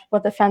plans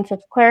with a sense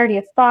of clarity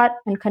of thought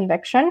and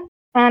conviction.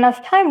 And as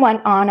time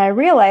went on, I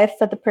realized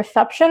that the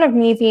perception of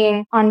me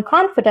being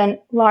unconfident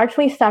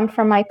largely stemmed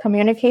from my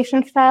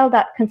communication style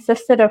that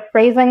consisted of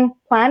phrasing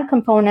plan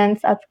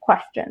components as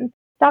questions.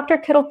 Dr.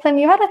 Kittleson,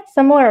 you had a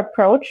similar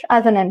approach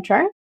as an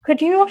intern.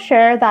 Could you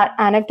share that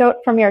anecdote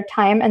from your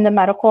time in the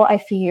medical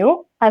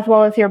ICU, as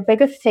well as your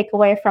biggest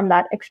takeaway from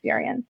that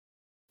experience?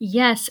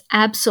 Yes,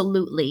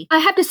 absolutely. I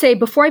have to say,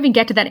 before I even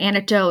get to that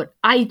anecdote,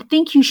 I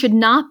think you should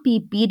not be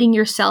beating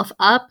yourself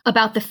up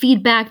about the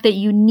feedback that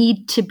you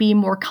need to be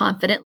more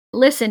confident.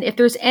 Listen, if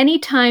there's any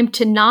time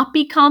to not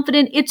be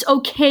confident, it's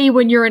okay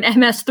when you're an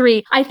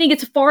MS3. I think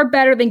it's far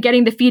better than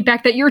getting the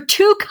feedback that you're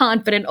too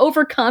confident.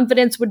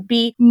 Overconfidence would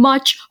be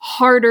much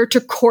harder to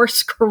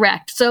course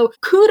correct. So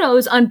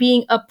kudos on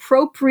being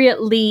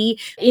appropriately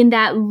in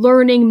that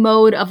learning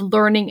mode of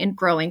learning and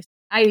growing.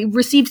 I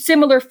received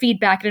similar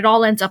feedback and it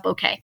all ends up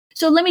okay.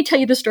 So let me tell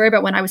you the story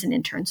about when I was an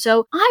intern.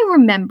 So I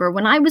remember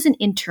when I was an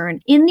intern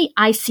in the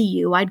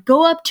ICU, I'd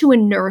go up to a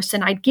nurse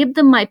and I'd give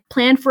them my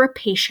plan for a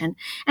patient,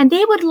 and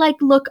they would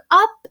look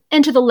up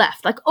and to the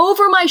left,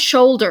 over my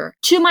shoulder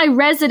to my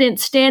resident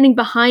standing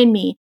behind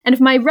me. And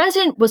if my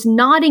resident was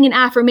nodding in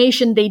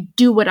affirmation, they'd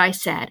do what I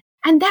said.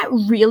 And that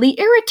really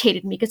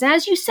irritated me because,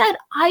 as you said,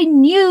 I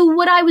knew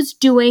what I was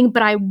doing,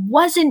 but I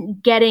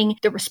wasn't getting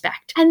the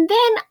respect. And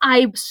then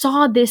I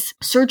saw this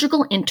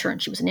surgical intern.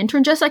 She was an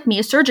intern just like me,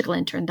 a surgical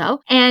intern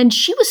though. And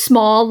she was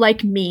small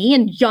like me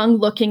and young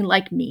looking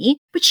like me.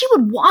 But she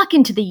would walk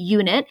into the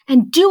unit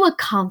and do a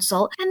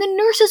consult, and the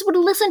nurses would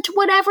listen to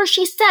whatever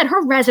she said.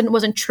 Her resident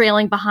wasn't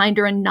trailing behind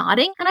her and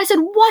nodding. And I said,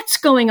 what's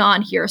going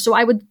on here? So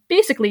I would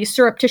basically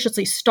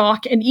surreptitiously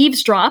stalk and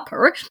eavesdrop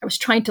her. I was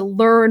trying to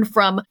learn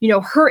from,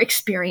 her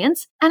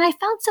experience. And I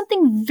found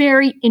something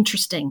very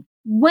interesting.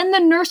 When the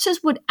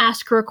nurses would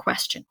ask her a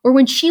question, or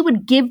when she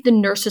would give the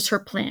nurses her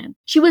plan,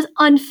 she was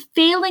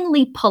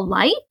unfailingly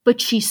polite, but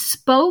she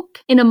spoke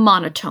in a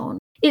monotone.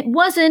 It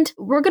wasn't,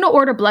 we're going to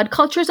order blood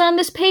cultures on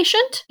this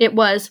patient. It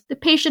was, the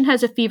patient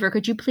has a fever.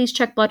 Could you please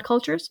check blood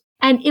cultures?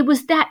 And it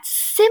was that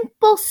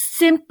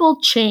simple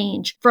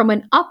change from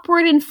an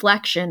upward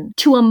inflection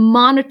to a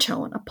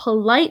monotone, a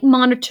polite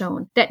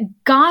monotone that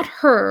got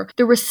her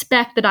the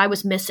respect that I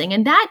was missing.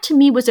 And that to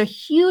me was a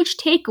huge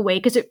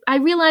takeaway because I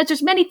realized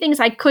there's many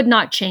things I could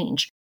not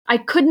change. I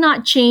could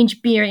not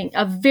change being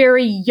a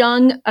very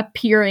young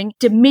appearing,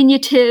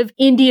 diminutive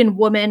Indian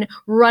woman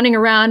running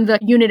around the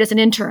unit as an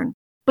intern.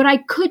 But I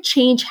could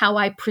change how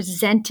I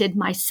presented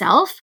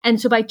myself. And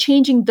so by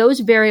changing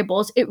those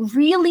variables, it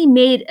really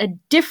made a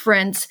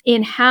difference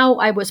in how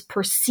I was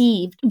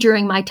perceived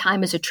during my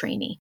time as a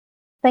trainee.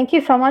 Thank you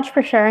so much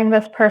for sharing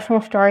this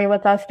personal story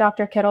with us,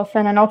 Dr.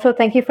 Kittleson. And also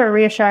thank you for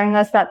reassuring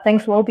us that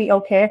things will be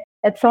okay.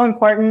 It's so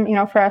important,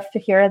 for us to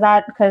hear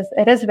that because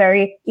it is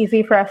very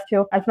easy for us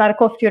to, as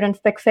medical students,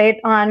 fixate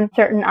on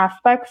certain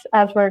aspects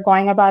as we're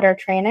going about our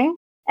training.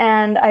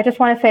 And I just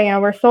want to say,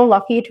 we're so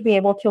lucky to be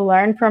able to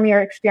learn from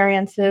your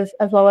experiences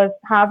as well as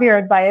have your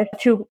advice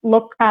to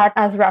look at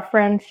as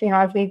reference,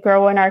 as we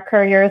grow in our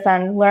careers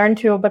and learn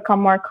to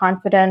become more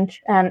confident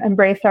and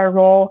embrace our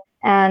role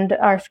and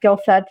our skill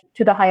set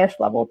to the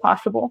highest level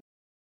possible.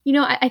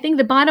 I think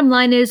the bottom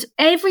line is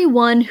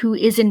everyone who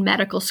is in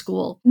medical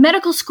school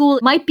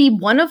might be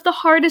one of the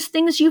hardest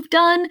things you've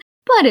done,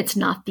 but it's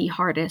not the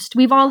hardest.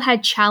 We've all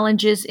had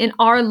challenges in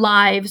our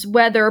lives,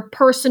 whether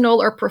personal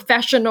or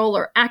professional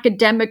or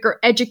academic or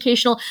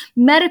educational.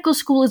 Medical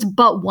school is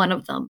but one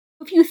of them.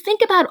 If you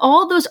think about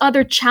all those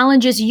other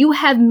challenges you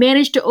have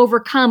managed to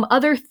overcome,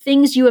 other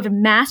things you have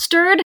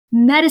mastered,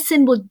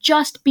 medicine will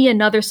just be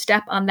another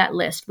step on that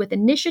list. With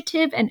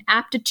initiative and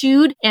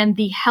aptitude and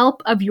the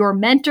help of your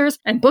mentors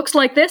and books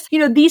like this,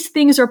 these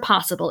things are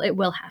possible. It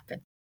will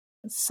happen.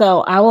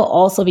 So I will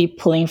also be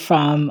pulling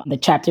from the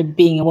chapter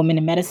Being a Woman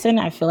in Medicine.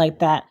 I feel like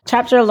that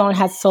chapter alone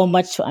has so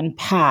much to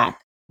unpack.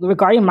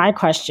 Regarding my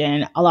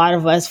question, a lot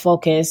of us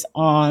focus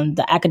on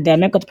the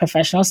academic or the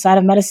professional side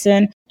of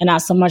medicine and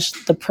not so much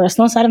the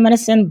personal side of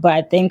medicine. But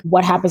I think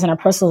what happens in our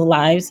personal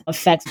lives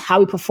affects how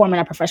we perform in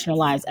our professional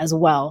lives as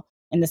well.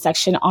 In the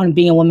section on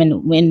being a woman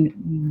in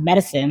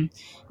medicine,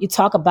 you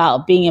talk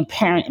about being a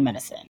parent in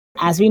medicine.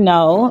 As we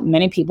know,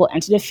 many people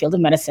enter the field of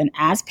medicine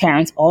as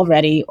parents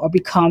already or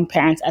become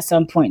parents at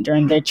some point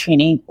during their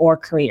training or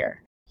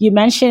career. You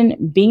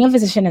mentioned being a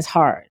physician is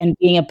hard and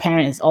being a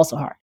parent is also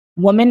hard.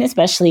 Women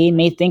especially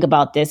may think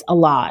about this a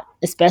lot,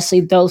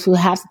 especially those who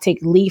have to take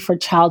leave for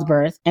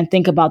childbirth and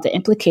think about the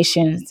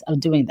implications of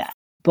doing that.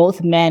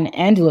 Both men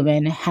and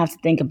women have to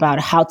think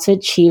about how to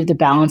achieve the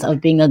balance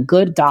of being a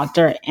good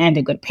doctor and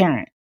a good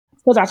parent.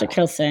 So Dr.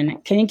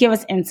 Kittleson, can you give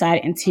us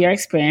insight into your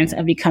experience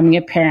of becoming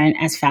a parent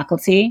as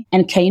faculty?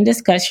 And can you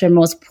discuss your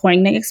most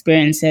poignant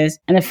experiences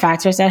and the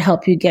factors that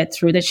help you get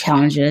through the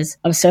challenges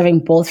of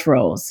serving both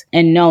roles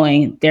and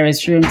knowing there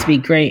is room to be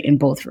great in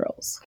both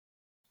roles?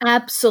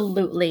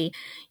 Absolutely.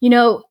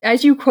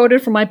 As you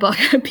quoted from my book,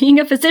 being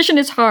a physician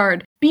is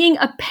hard. Being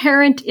a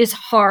parent is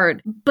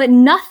hard, but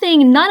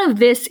none of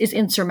this is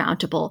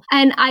insurmountable.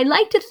 And I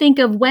like to think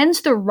of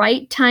when's the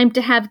right time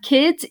to have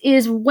kids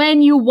is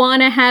when you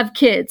want to have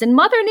kids. And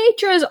Mother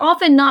Nature is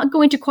often not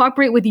going to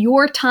cooperate with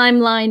your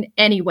timeline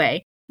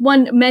anyway.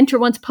 One mentor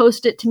once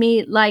posted to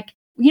me like,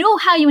 you know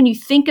how when you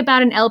think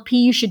about an LP,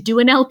 you should do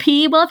an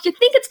LP? Well, if you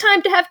think it's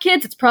time to have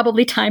kids, it's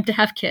probably time to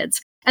have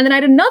kids. And then I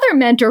had another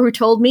mentor who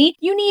told me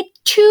you need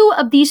 2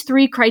 of these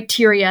 3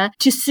 criteria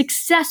to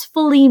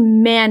successfully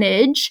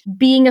manage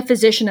being a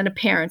physician and a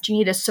parent. You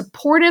need a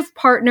supportive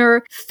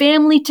partner,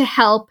 family to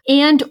help,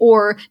 and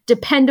or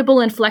dependable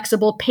and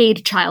flexible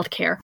paid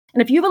childcare.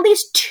 And if you have at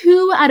least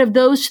 2 out of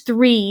those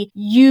 3,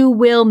 you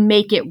will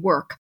make it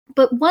work.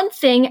 But one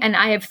thing, and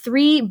I have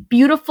 3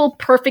 beautiful,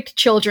 perfect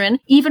children,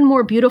 even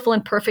more beautiful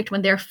and perfect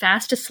when they're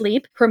fast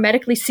asleep,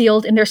 hermetically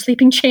sealed in their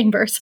sleeping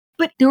chambers.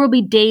 But there will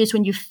be days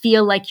when you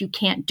feel like you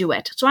can't do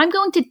it. So I'm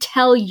going to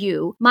tell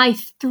you my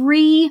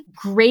 3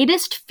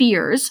 greatest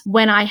fears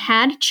when I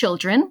had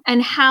children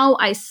and how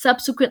I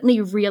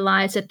subsequently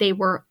realized that they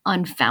were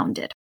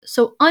unfounded.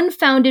 So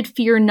unfounded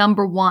fear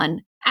number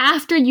 1,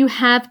 after you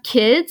have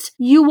kids,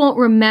 you won't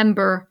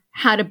remember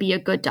how to be a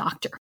good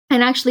doctor.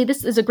 And actually,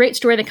 this is a great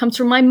story that comes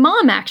from my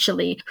mom,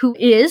 actually, who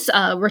is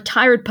a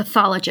retired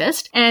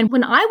pathologist. And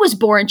when I was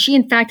born, she,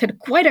 in fact, had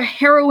quite a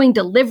harrowing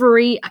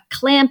delivery,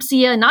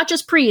 eclampsia, not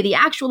just the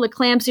actual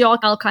eclampsia,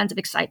 all kinds of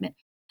excitement.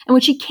 And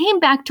when she came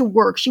back to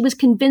work, she was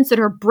convinced that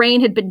her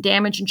brain had been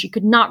damaged and she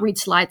could not read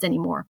slides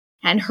anymore.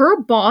 And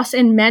her boss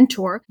and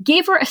mentor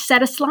gave her a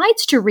set of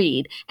slides to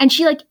read. And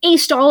she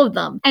aced all of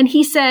them. And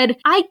he said,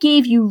 I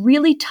gave you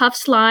really tough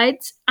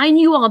slides. I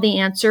knew all the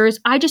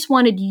answers. I just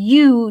wanted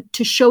you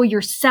to show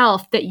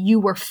yourself that you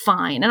were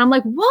fine. And I'm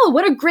like, whoa,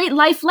 what a great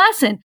life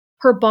lesson.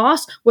 Her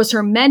boss was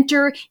her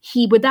mentor.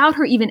 Without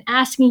her even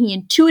asking, he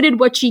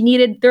intuited what she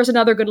needed. There's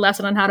another good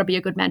lesson on how to be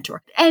a good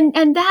mentor.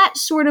 And that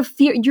sort of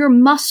fear, your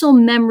muscle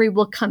memory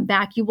will come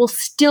back. You will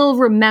still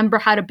remember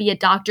how to be a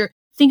doctor.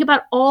 Think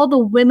about all the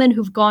women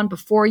who've gone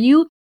before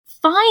you.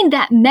 Find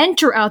that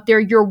mentor out there,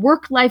 your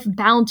work-life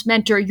balance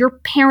mentor, your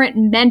parent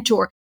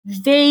mentor.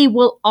 They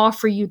will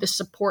offer you the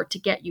support to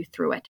get you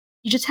through it.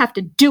 You just have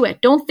to do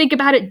it. Don't think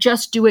about it,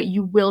 just do it.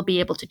 You will be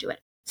able to do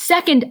it.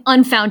 Second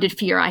unfounded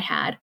fear I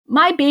had.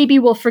 My baby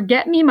will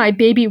forget me. My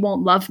baby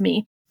won't love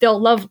me. They'll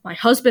love my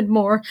husband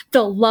more.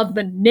 They'll love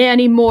the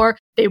nanny more.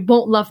 They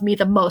won't love me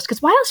the most.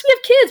 Because why else we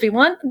have kids? We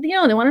want,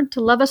 they want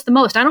to love us the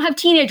most. I don't have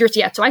teenagers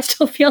yet, so I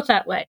still feel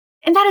that way.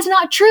 And that is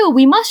not true.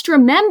 We must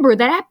remember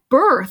that at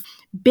birth,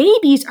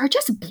 babies are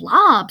just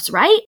blobs,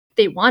 right?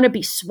 They want to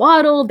be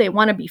swaddled. They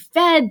want to be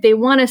fed. They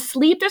want to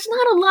sleep. There's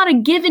not a lot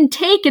of give and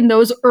take in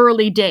those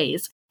early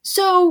days.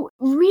 So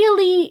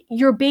really,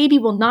 your baby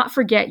will not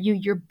forget you.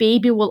 Your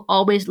baby will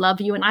always love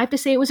you. And I have to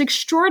say, it was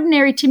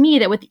extraordinary to me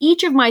that with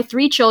each of my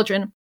 3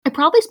 children, I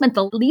probably spent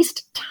the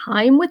least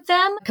time with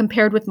them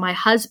compared with my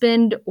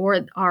husband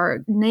or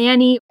our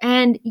nanny.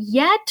 And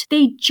yet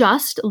they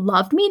just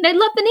loved me. They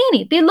loved the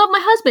nanny. They loved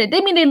my husband.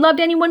 They loved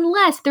anyone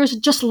less. There's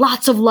just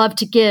lots of love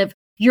to give.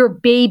 Your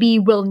baby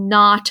will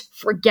not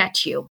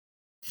forget you.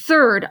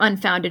 Third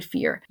unfounded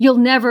fear. You'll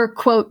never,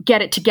 quote,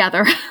 get it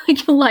together.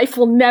 Your life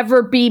will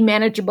never be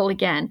manageable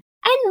again.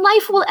 And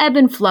life will ebb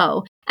and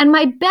flow. And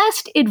my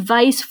best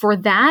advice for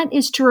that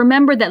is to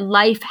remember that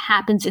life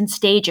happens in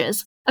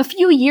stages. A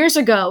few years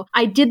ago,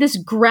 I did this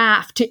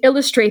graph to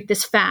illustrate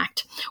this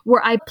fact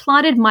where I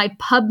plotted my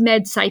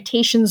PubMed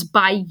citations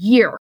by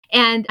year.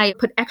 And I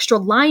put extra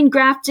line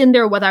grafts in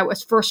there, whether I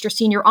was first or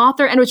senior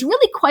author. And it was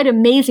really quite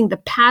amazing, the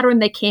pattern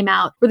that came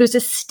out, where there's a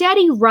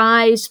steady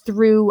rise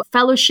through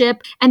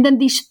fellowship. And then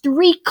these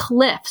 3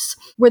 cliffs,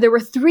 where there were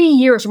 3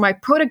 years where my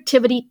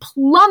productivity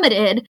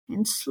plummeted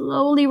and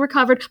slowly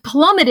recovered,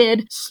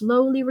 plummeted,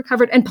 slowly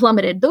recovered, and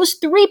plummeted. Those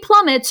 3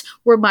 plummets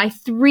were my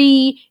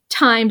 3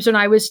 times when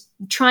I was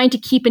trying to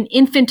keep an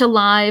infant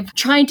alive,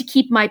 trying to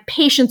keep my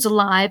patients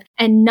alive,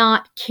 and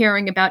not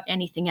caring about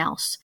anything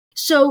else.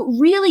 So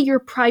really, your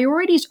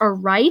priorities are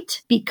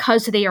right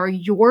because they are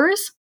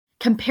yours.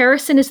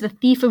 Comparison is the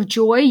thief of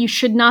joy. You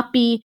should not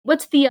be,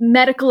 what's the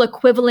medical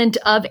equivalent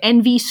of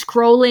envy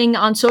scrolling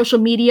on social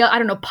media? I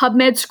don't know,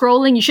 PubMed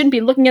scrolling. You shouldn't be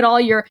looking at all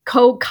your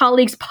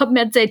colleagues'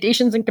 PubMed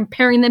citations and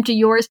comparing them to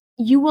yours.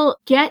 You will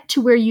get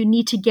to where you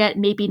need to get,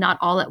 maybe not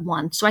all at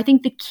once. So I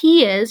think the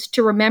key is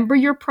to remember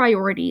your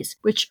priorities,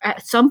 which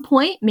at some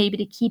point, maybe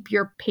to keep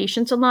your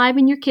patients alive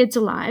and your kids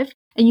alive.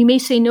 And you may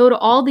say no to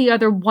all the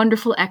other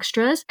wonderful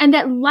extras, and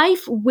that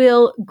life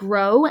will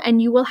grow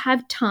and you will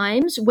have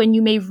times when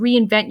you may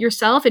reinvent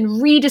yourself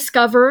and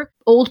rediscover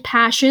old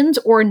passions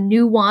or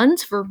new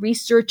ones for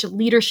research,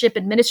 leadership,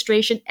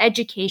 administration,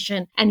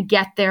 education, and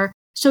get there.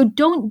 So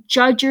don't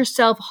judge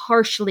yourself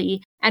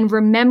harshly, and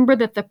remember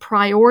that the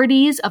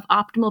priorities of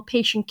optimal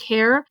patient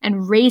care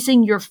and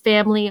raising your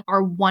family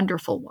are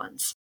wonderful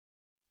ones.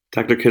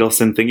 Dr.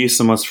 Kittleson, thank you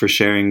so much for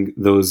sharing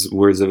those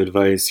words of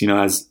advice.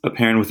 As a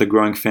parent with a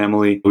growing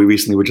family, we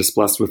recently were just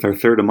blessed with our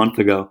 3rd a month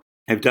ago.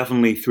 I've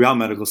definitely, throughout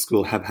medical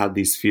school, have had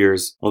these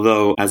fears.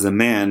 Although, as a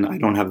man, I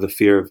don't have the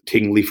fear of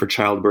taking leave for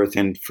childbirth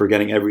and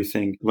forgetting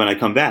everything when I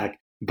come back.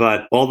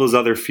 But all those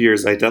other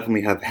fears I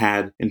definitely have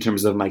had in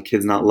terms of my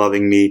kids not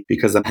loving me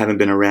because I haven't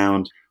been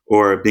around,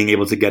 or being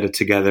able to get it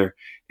together.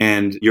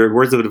 And your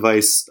words of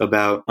advice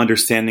about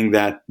understanding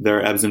that there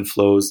are ebbs and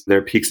flows, there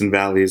are peaks and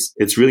valleys,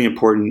 it's really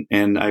important,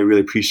 and I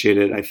really appreciate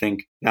it. I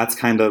think that's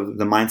kind of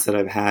the mindset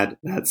I've had,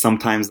 that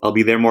sometimes I'll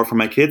be there more for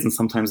my kids and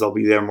sometimes I'll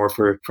be there more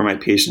for my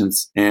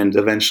patients, and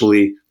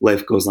eventually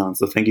life goes on.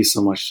 So thank you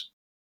so much.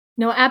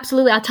 No,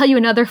 absolutely. I'll tell you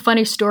another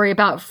funny story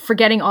about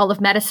forgetting all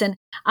of medicine.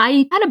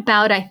 I had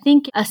about, I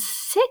think, a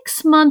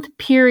 6-month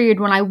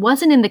period when I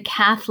wasn't in the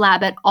cath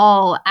lab at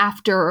all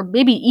after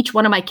maybe each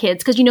one of my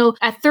kids. Because,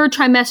 at 3rd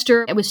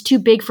trimester, it was too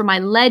big for my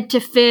lead to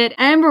fit.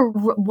 I remember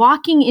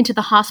walking into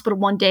the hospital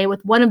one day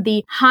with one of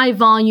the high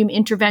volume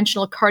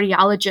interventional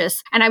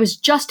cardiologists. And I was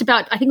just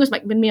about, I think it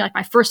was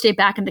my first day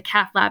back in the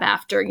cath lab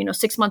after,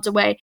 6 months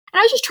away. And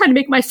I was just trying to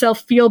make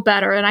myself feel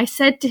better. And I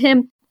said to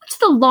him, "What's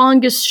the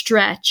longest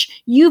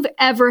stretch you've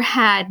ever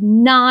had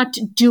not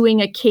doing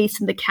a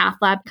case in the cath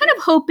lab?" Kind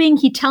of hoping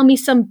he'd tell me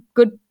some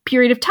good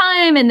period of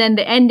time, and then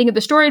the ending of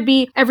the story would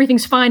be,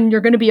 everything's fine and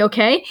you're going to be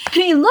okay.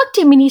 And he looked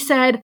at me and he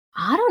said,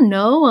 "I don't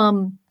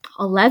know,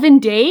 11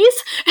 days?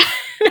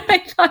 And I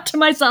thought to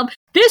myself,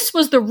 this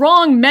was the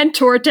wrong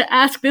mentor to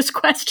ask this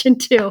question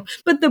to.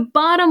 But the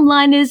bottom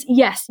line is,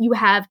 yes, you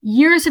have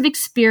years of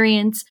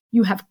experience.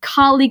 You have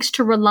colleagues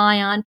to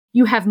rely on.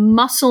 You have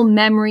muscle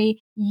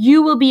memory.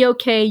 You will be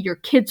okay. Your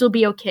kids will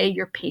be okay.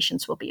 Your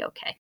patients will be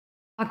okay.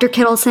 Dr.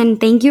 Kittleson,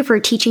 thank you for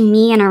teaching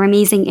me and our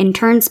amazing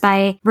interns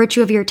by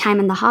virtue of your time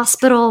in the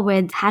hospital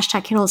with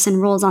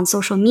 #Kittleson Rules on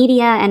social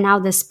media and now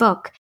this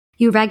book.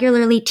 You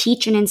regularly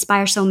teach and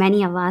inspire so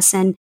many of us,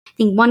 and I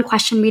think one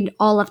question we'd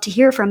all love to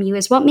hear from you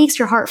is, what makes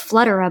your heart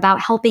flutter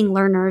about helping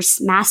learners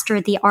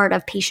master the art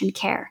of patient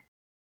care?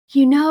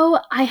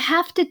 I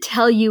have to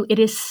tell you, it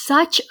is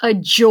such a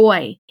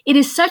joy. It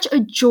is such a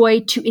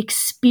joy to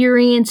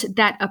experience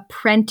that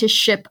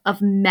apprenticeship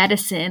of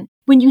medicine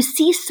when you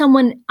see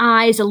someone's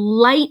eyes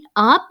light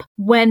up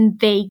when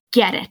they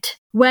get it.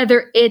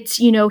 Whether it's,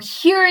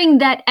 hearing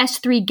that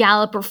S3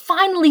 gallop or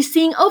finally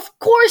seeing, of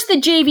course, the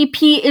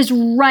JVP is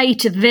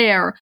right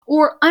there.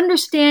 Or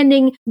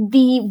understanding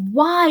the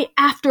why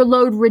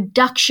afterload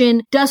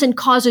reduction doesn't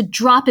cause a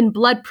drop in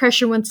blood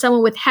pressure when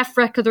someone with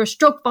HFrEF, because their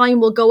stroke volume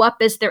will go up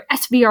as their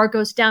SVR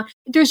goes down.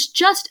 There's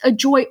just a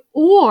joy.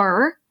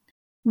 Or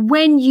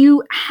when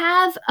you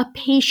have a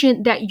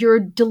patient that you're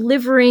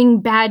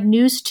delivering bad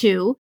news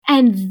to,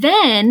 and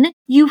then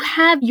you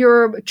have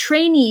your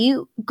trainee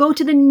go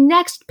to the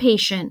next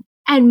patient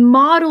and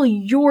model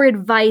your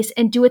advice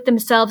and do it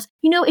themselves,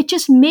 it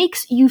just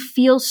makes you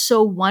feel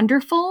so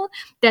wonderful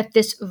that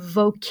this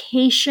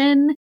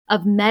vocation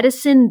of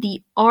medicine,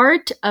 the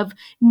art of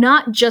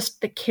not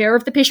just the care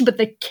of the patient, but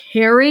the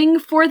caring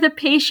for the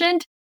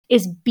patient,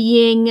 is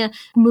being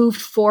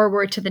moved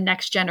forward to the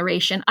next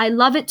generation. I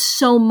love it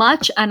so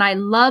much, and I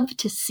love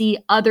to see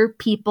other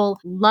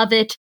people love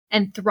it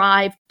and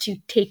thrive to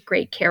take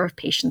great care of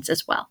patients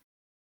as well.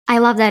 I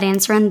love that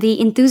answer, and the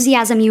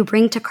enthusiasm you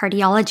bring to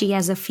cardiology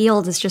as a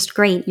field is just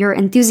great. Your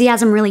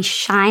enthusiasm really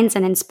shines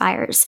and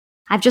inspires.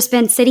 I've just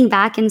been sitting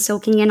back and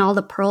soaking in all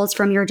the pearls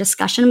from your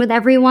discussion with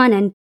everyone,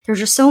 and there's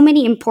just so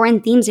many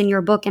important themes in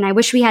your book, and I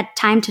wish we had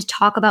time to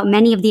talk about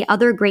many of the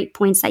other great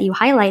points that you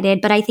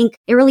highlighted, but I think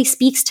it really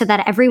speaks to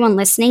that everyone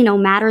listening, no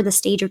matter the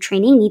stage of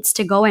training, needs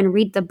to go and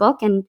read the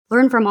book and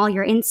learn from all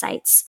your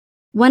insights.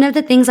 One of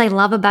the things I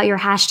love about your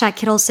hashtag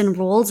Kittleson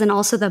rules and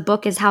also the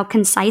book is how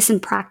concise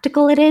and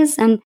practical it is.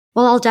 And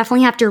while I'll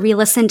definitely have to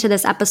re-listen to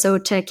this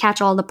episode to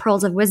catch all the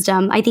pearls of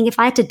wisdom, I think if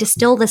I had to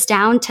distill this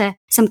down to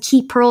some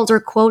key pearls or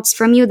quotes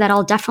from you that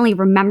I'll definitely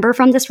remember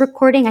from this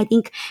recording, I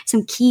think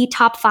some key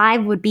top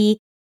 5 would be,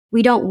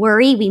 we don't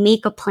worry, we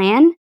make a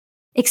plan.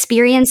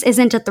 Experience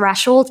isn't a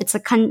threshold, it's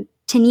a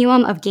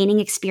continuum of gaining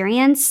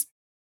experience.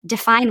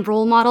 Define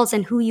role models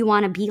and who you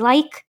want to be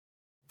like.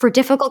 For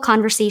difficult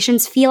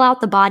conversations, feel out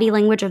the body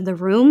language of the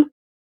room.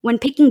 When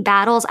picking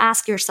battles,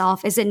 ask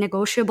yourself, is it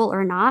negotiable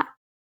or not?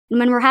 And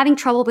when we're having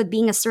trouble with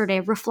being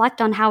assertive,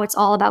 reflect on how it's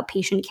all about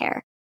patient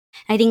care.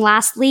 I think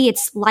lastly,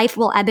 it's life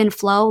will ebb and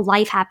flow.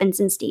 Life happens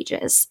in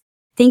stages.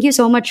 Thank you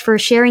so much for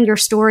sharing your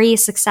story,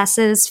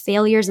 successes,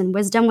 failures, and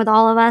wisdom with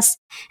all of us.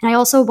 And I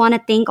also want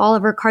to thank all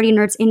of our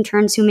CardioNerds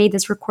interns who made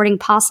this recording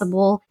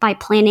possible by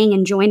planning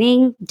and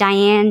joining: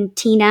 Diane,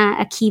 Tina,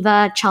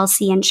 Akiva,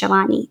 Chelsea, and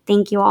Shivani.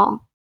 Thank you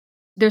all.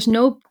 There's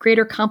no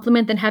greater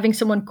compliment than having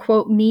someone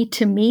quote me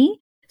to me.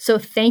 So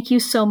thank you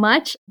so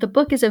much. The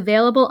book is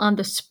available on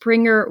the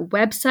Springer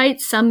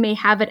website. Some may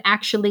have it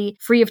actually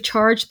free of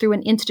charge through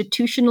an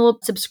institutional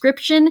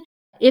subscription.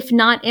 If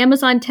not,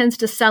 Amazon tends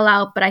to sell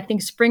out, but I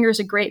think Springer's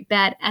a great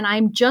bet. And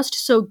I'm just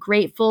so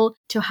grateful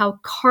to how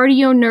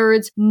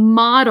CardioNerds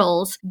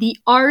models the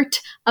art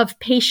of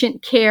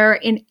patient care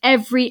in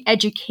every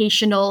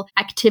educational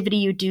activity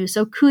you do.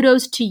 So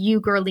kudos to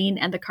you, Gurleen,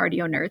 and the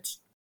CardioNerds.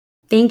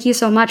 Thank you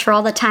so much for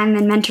all the time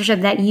and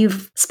mentorship that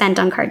you've spent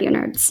on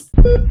CardioNerds.